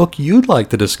see a book you'd like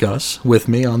to discuss with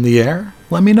me on the air,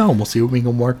 let me know and we'll see what we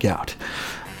can work out.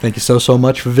 Thank you so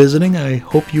much for visiting. I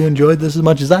hope you enjoyed this as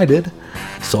much as I did.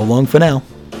 So long for now.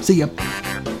 See ya.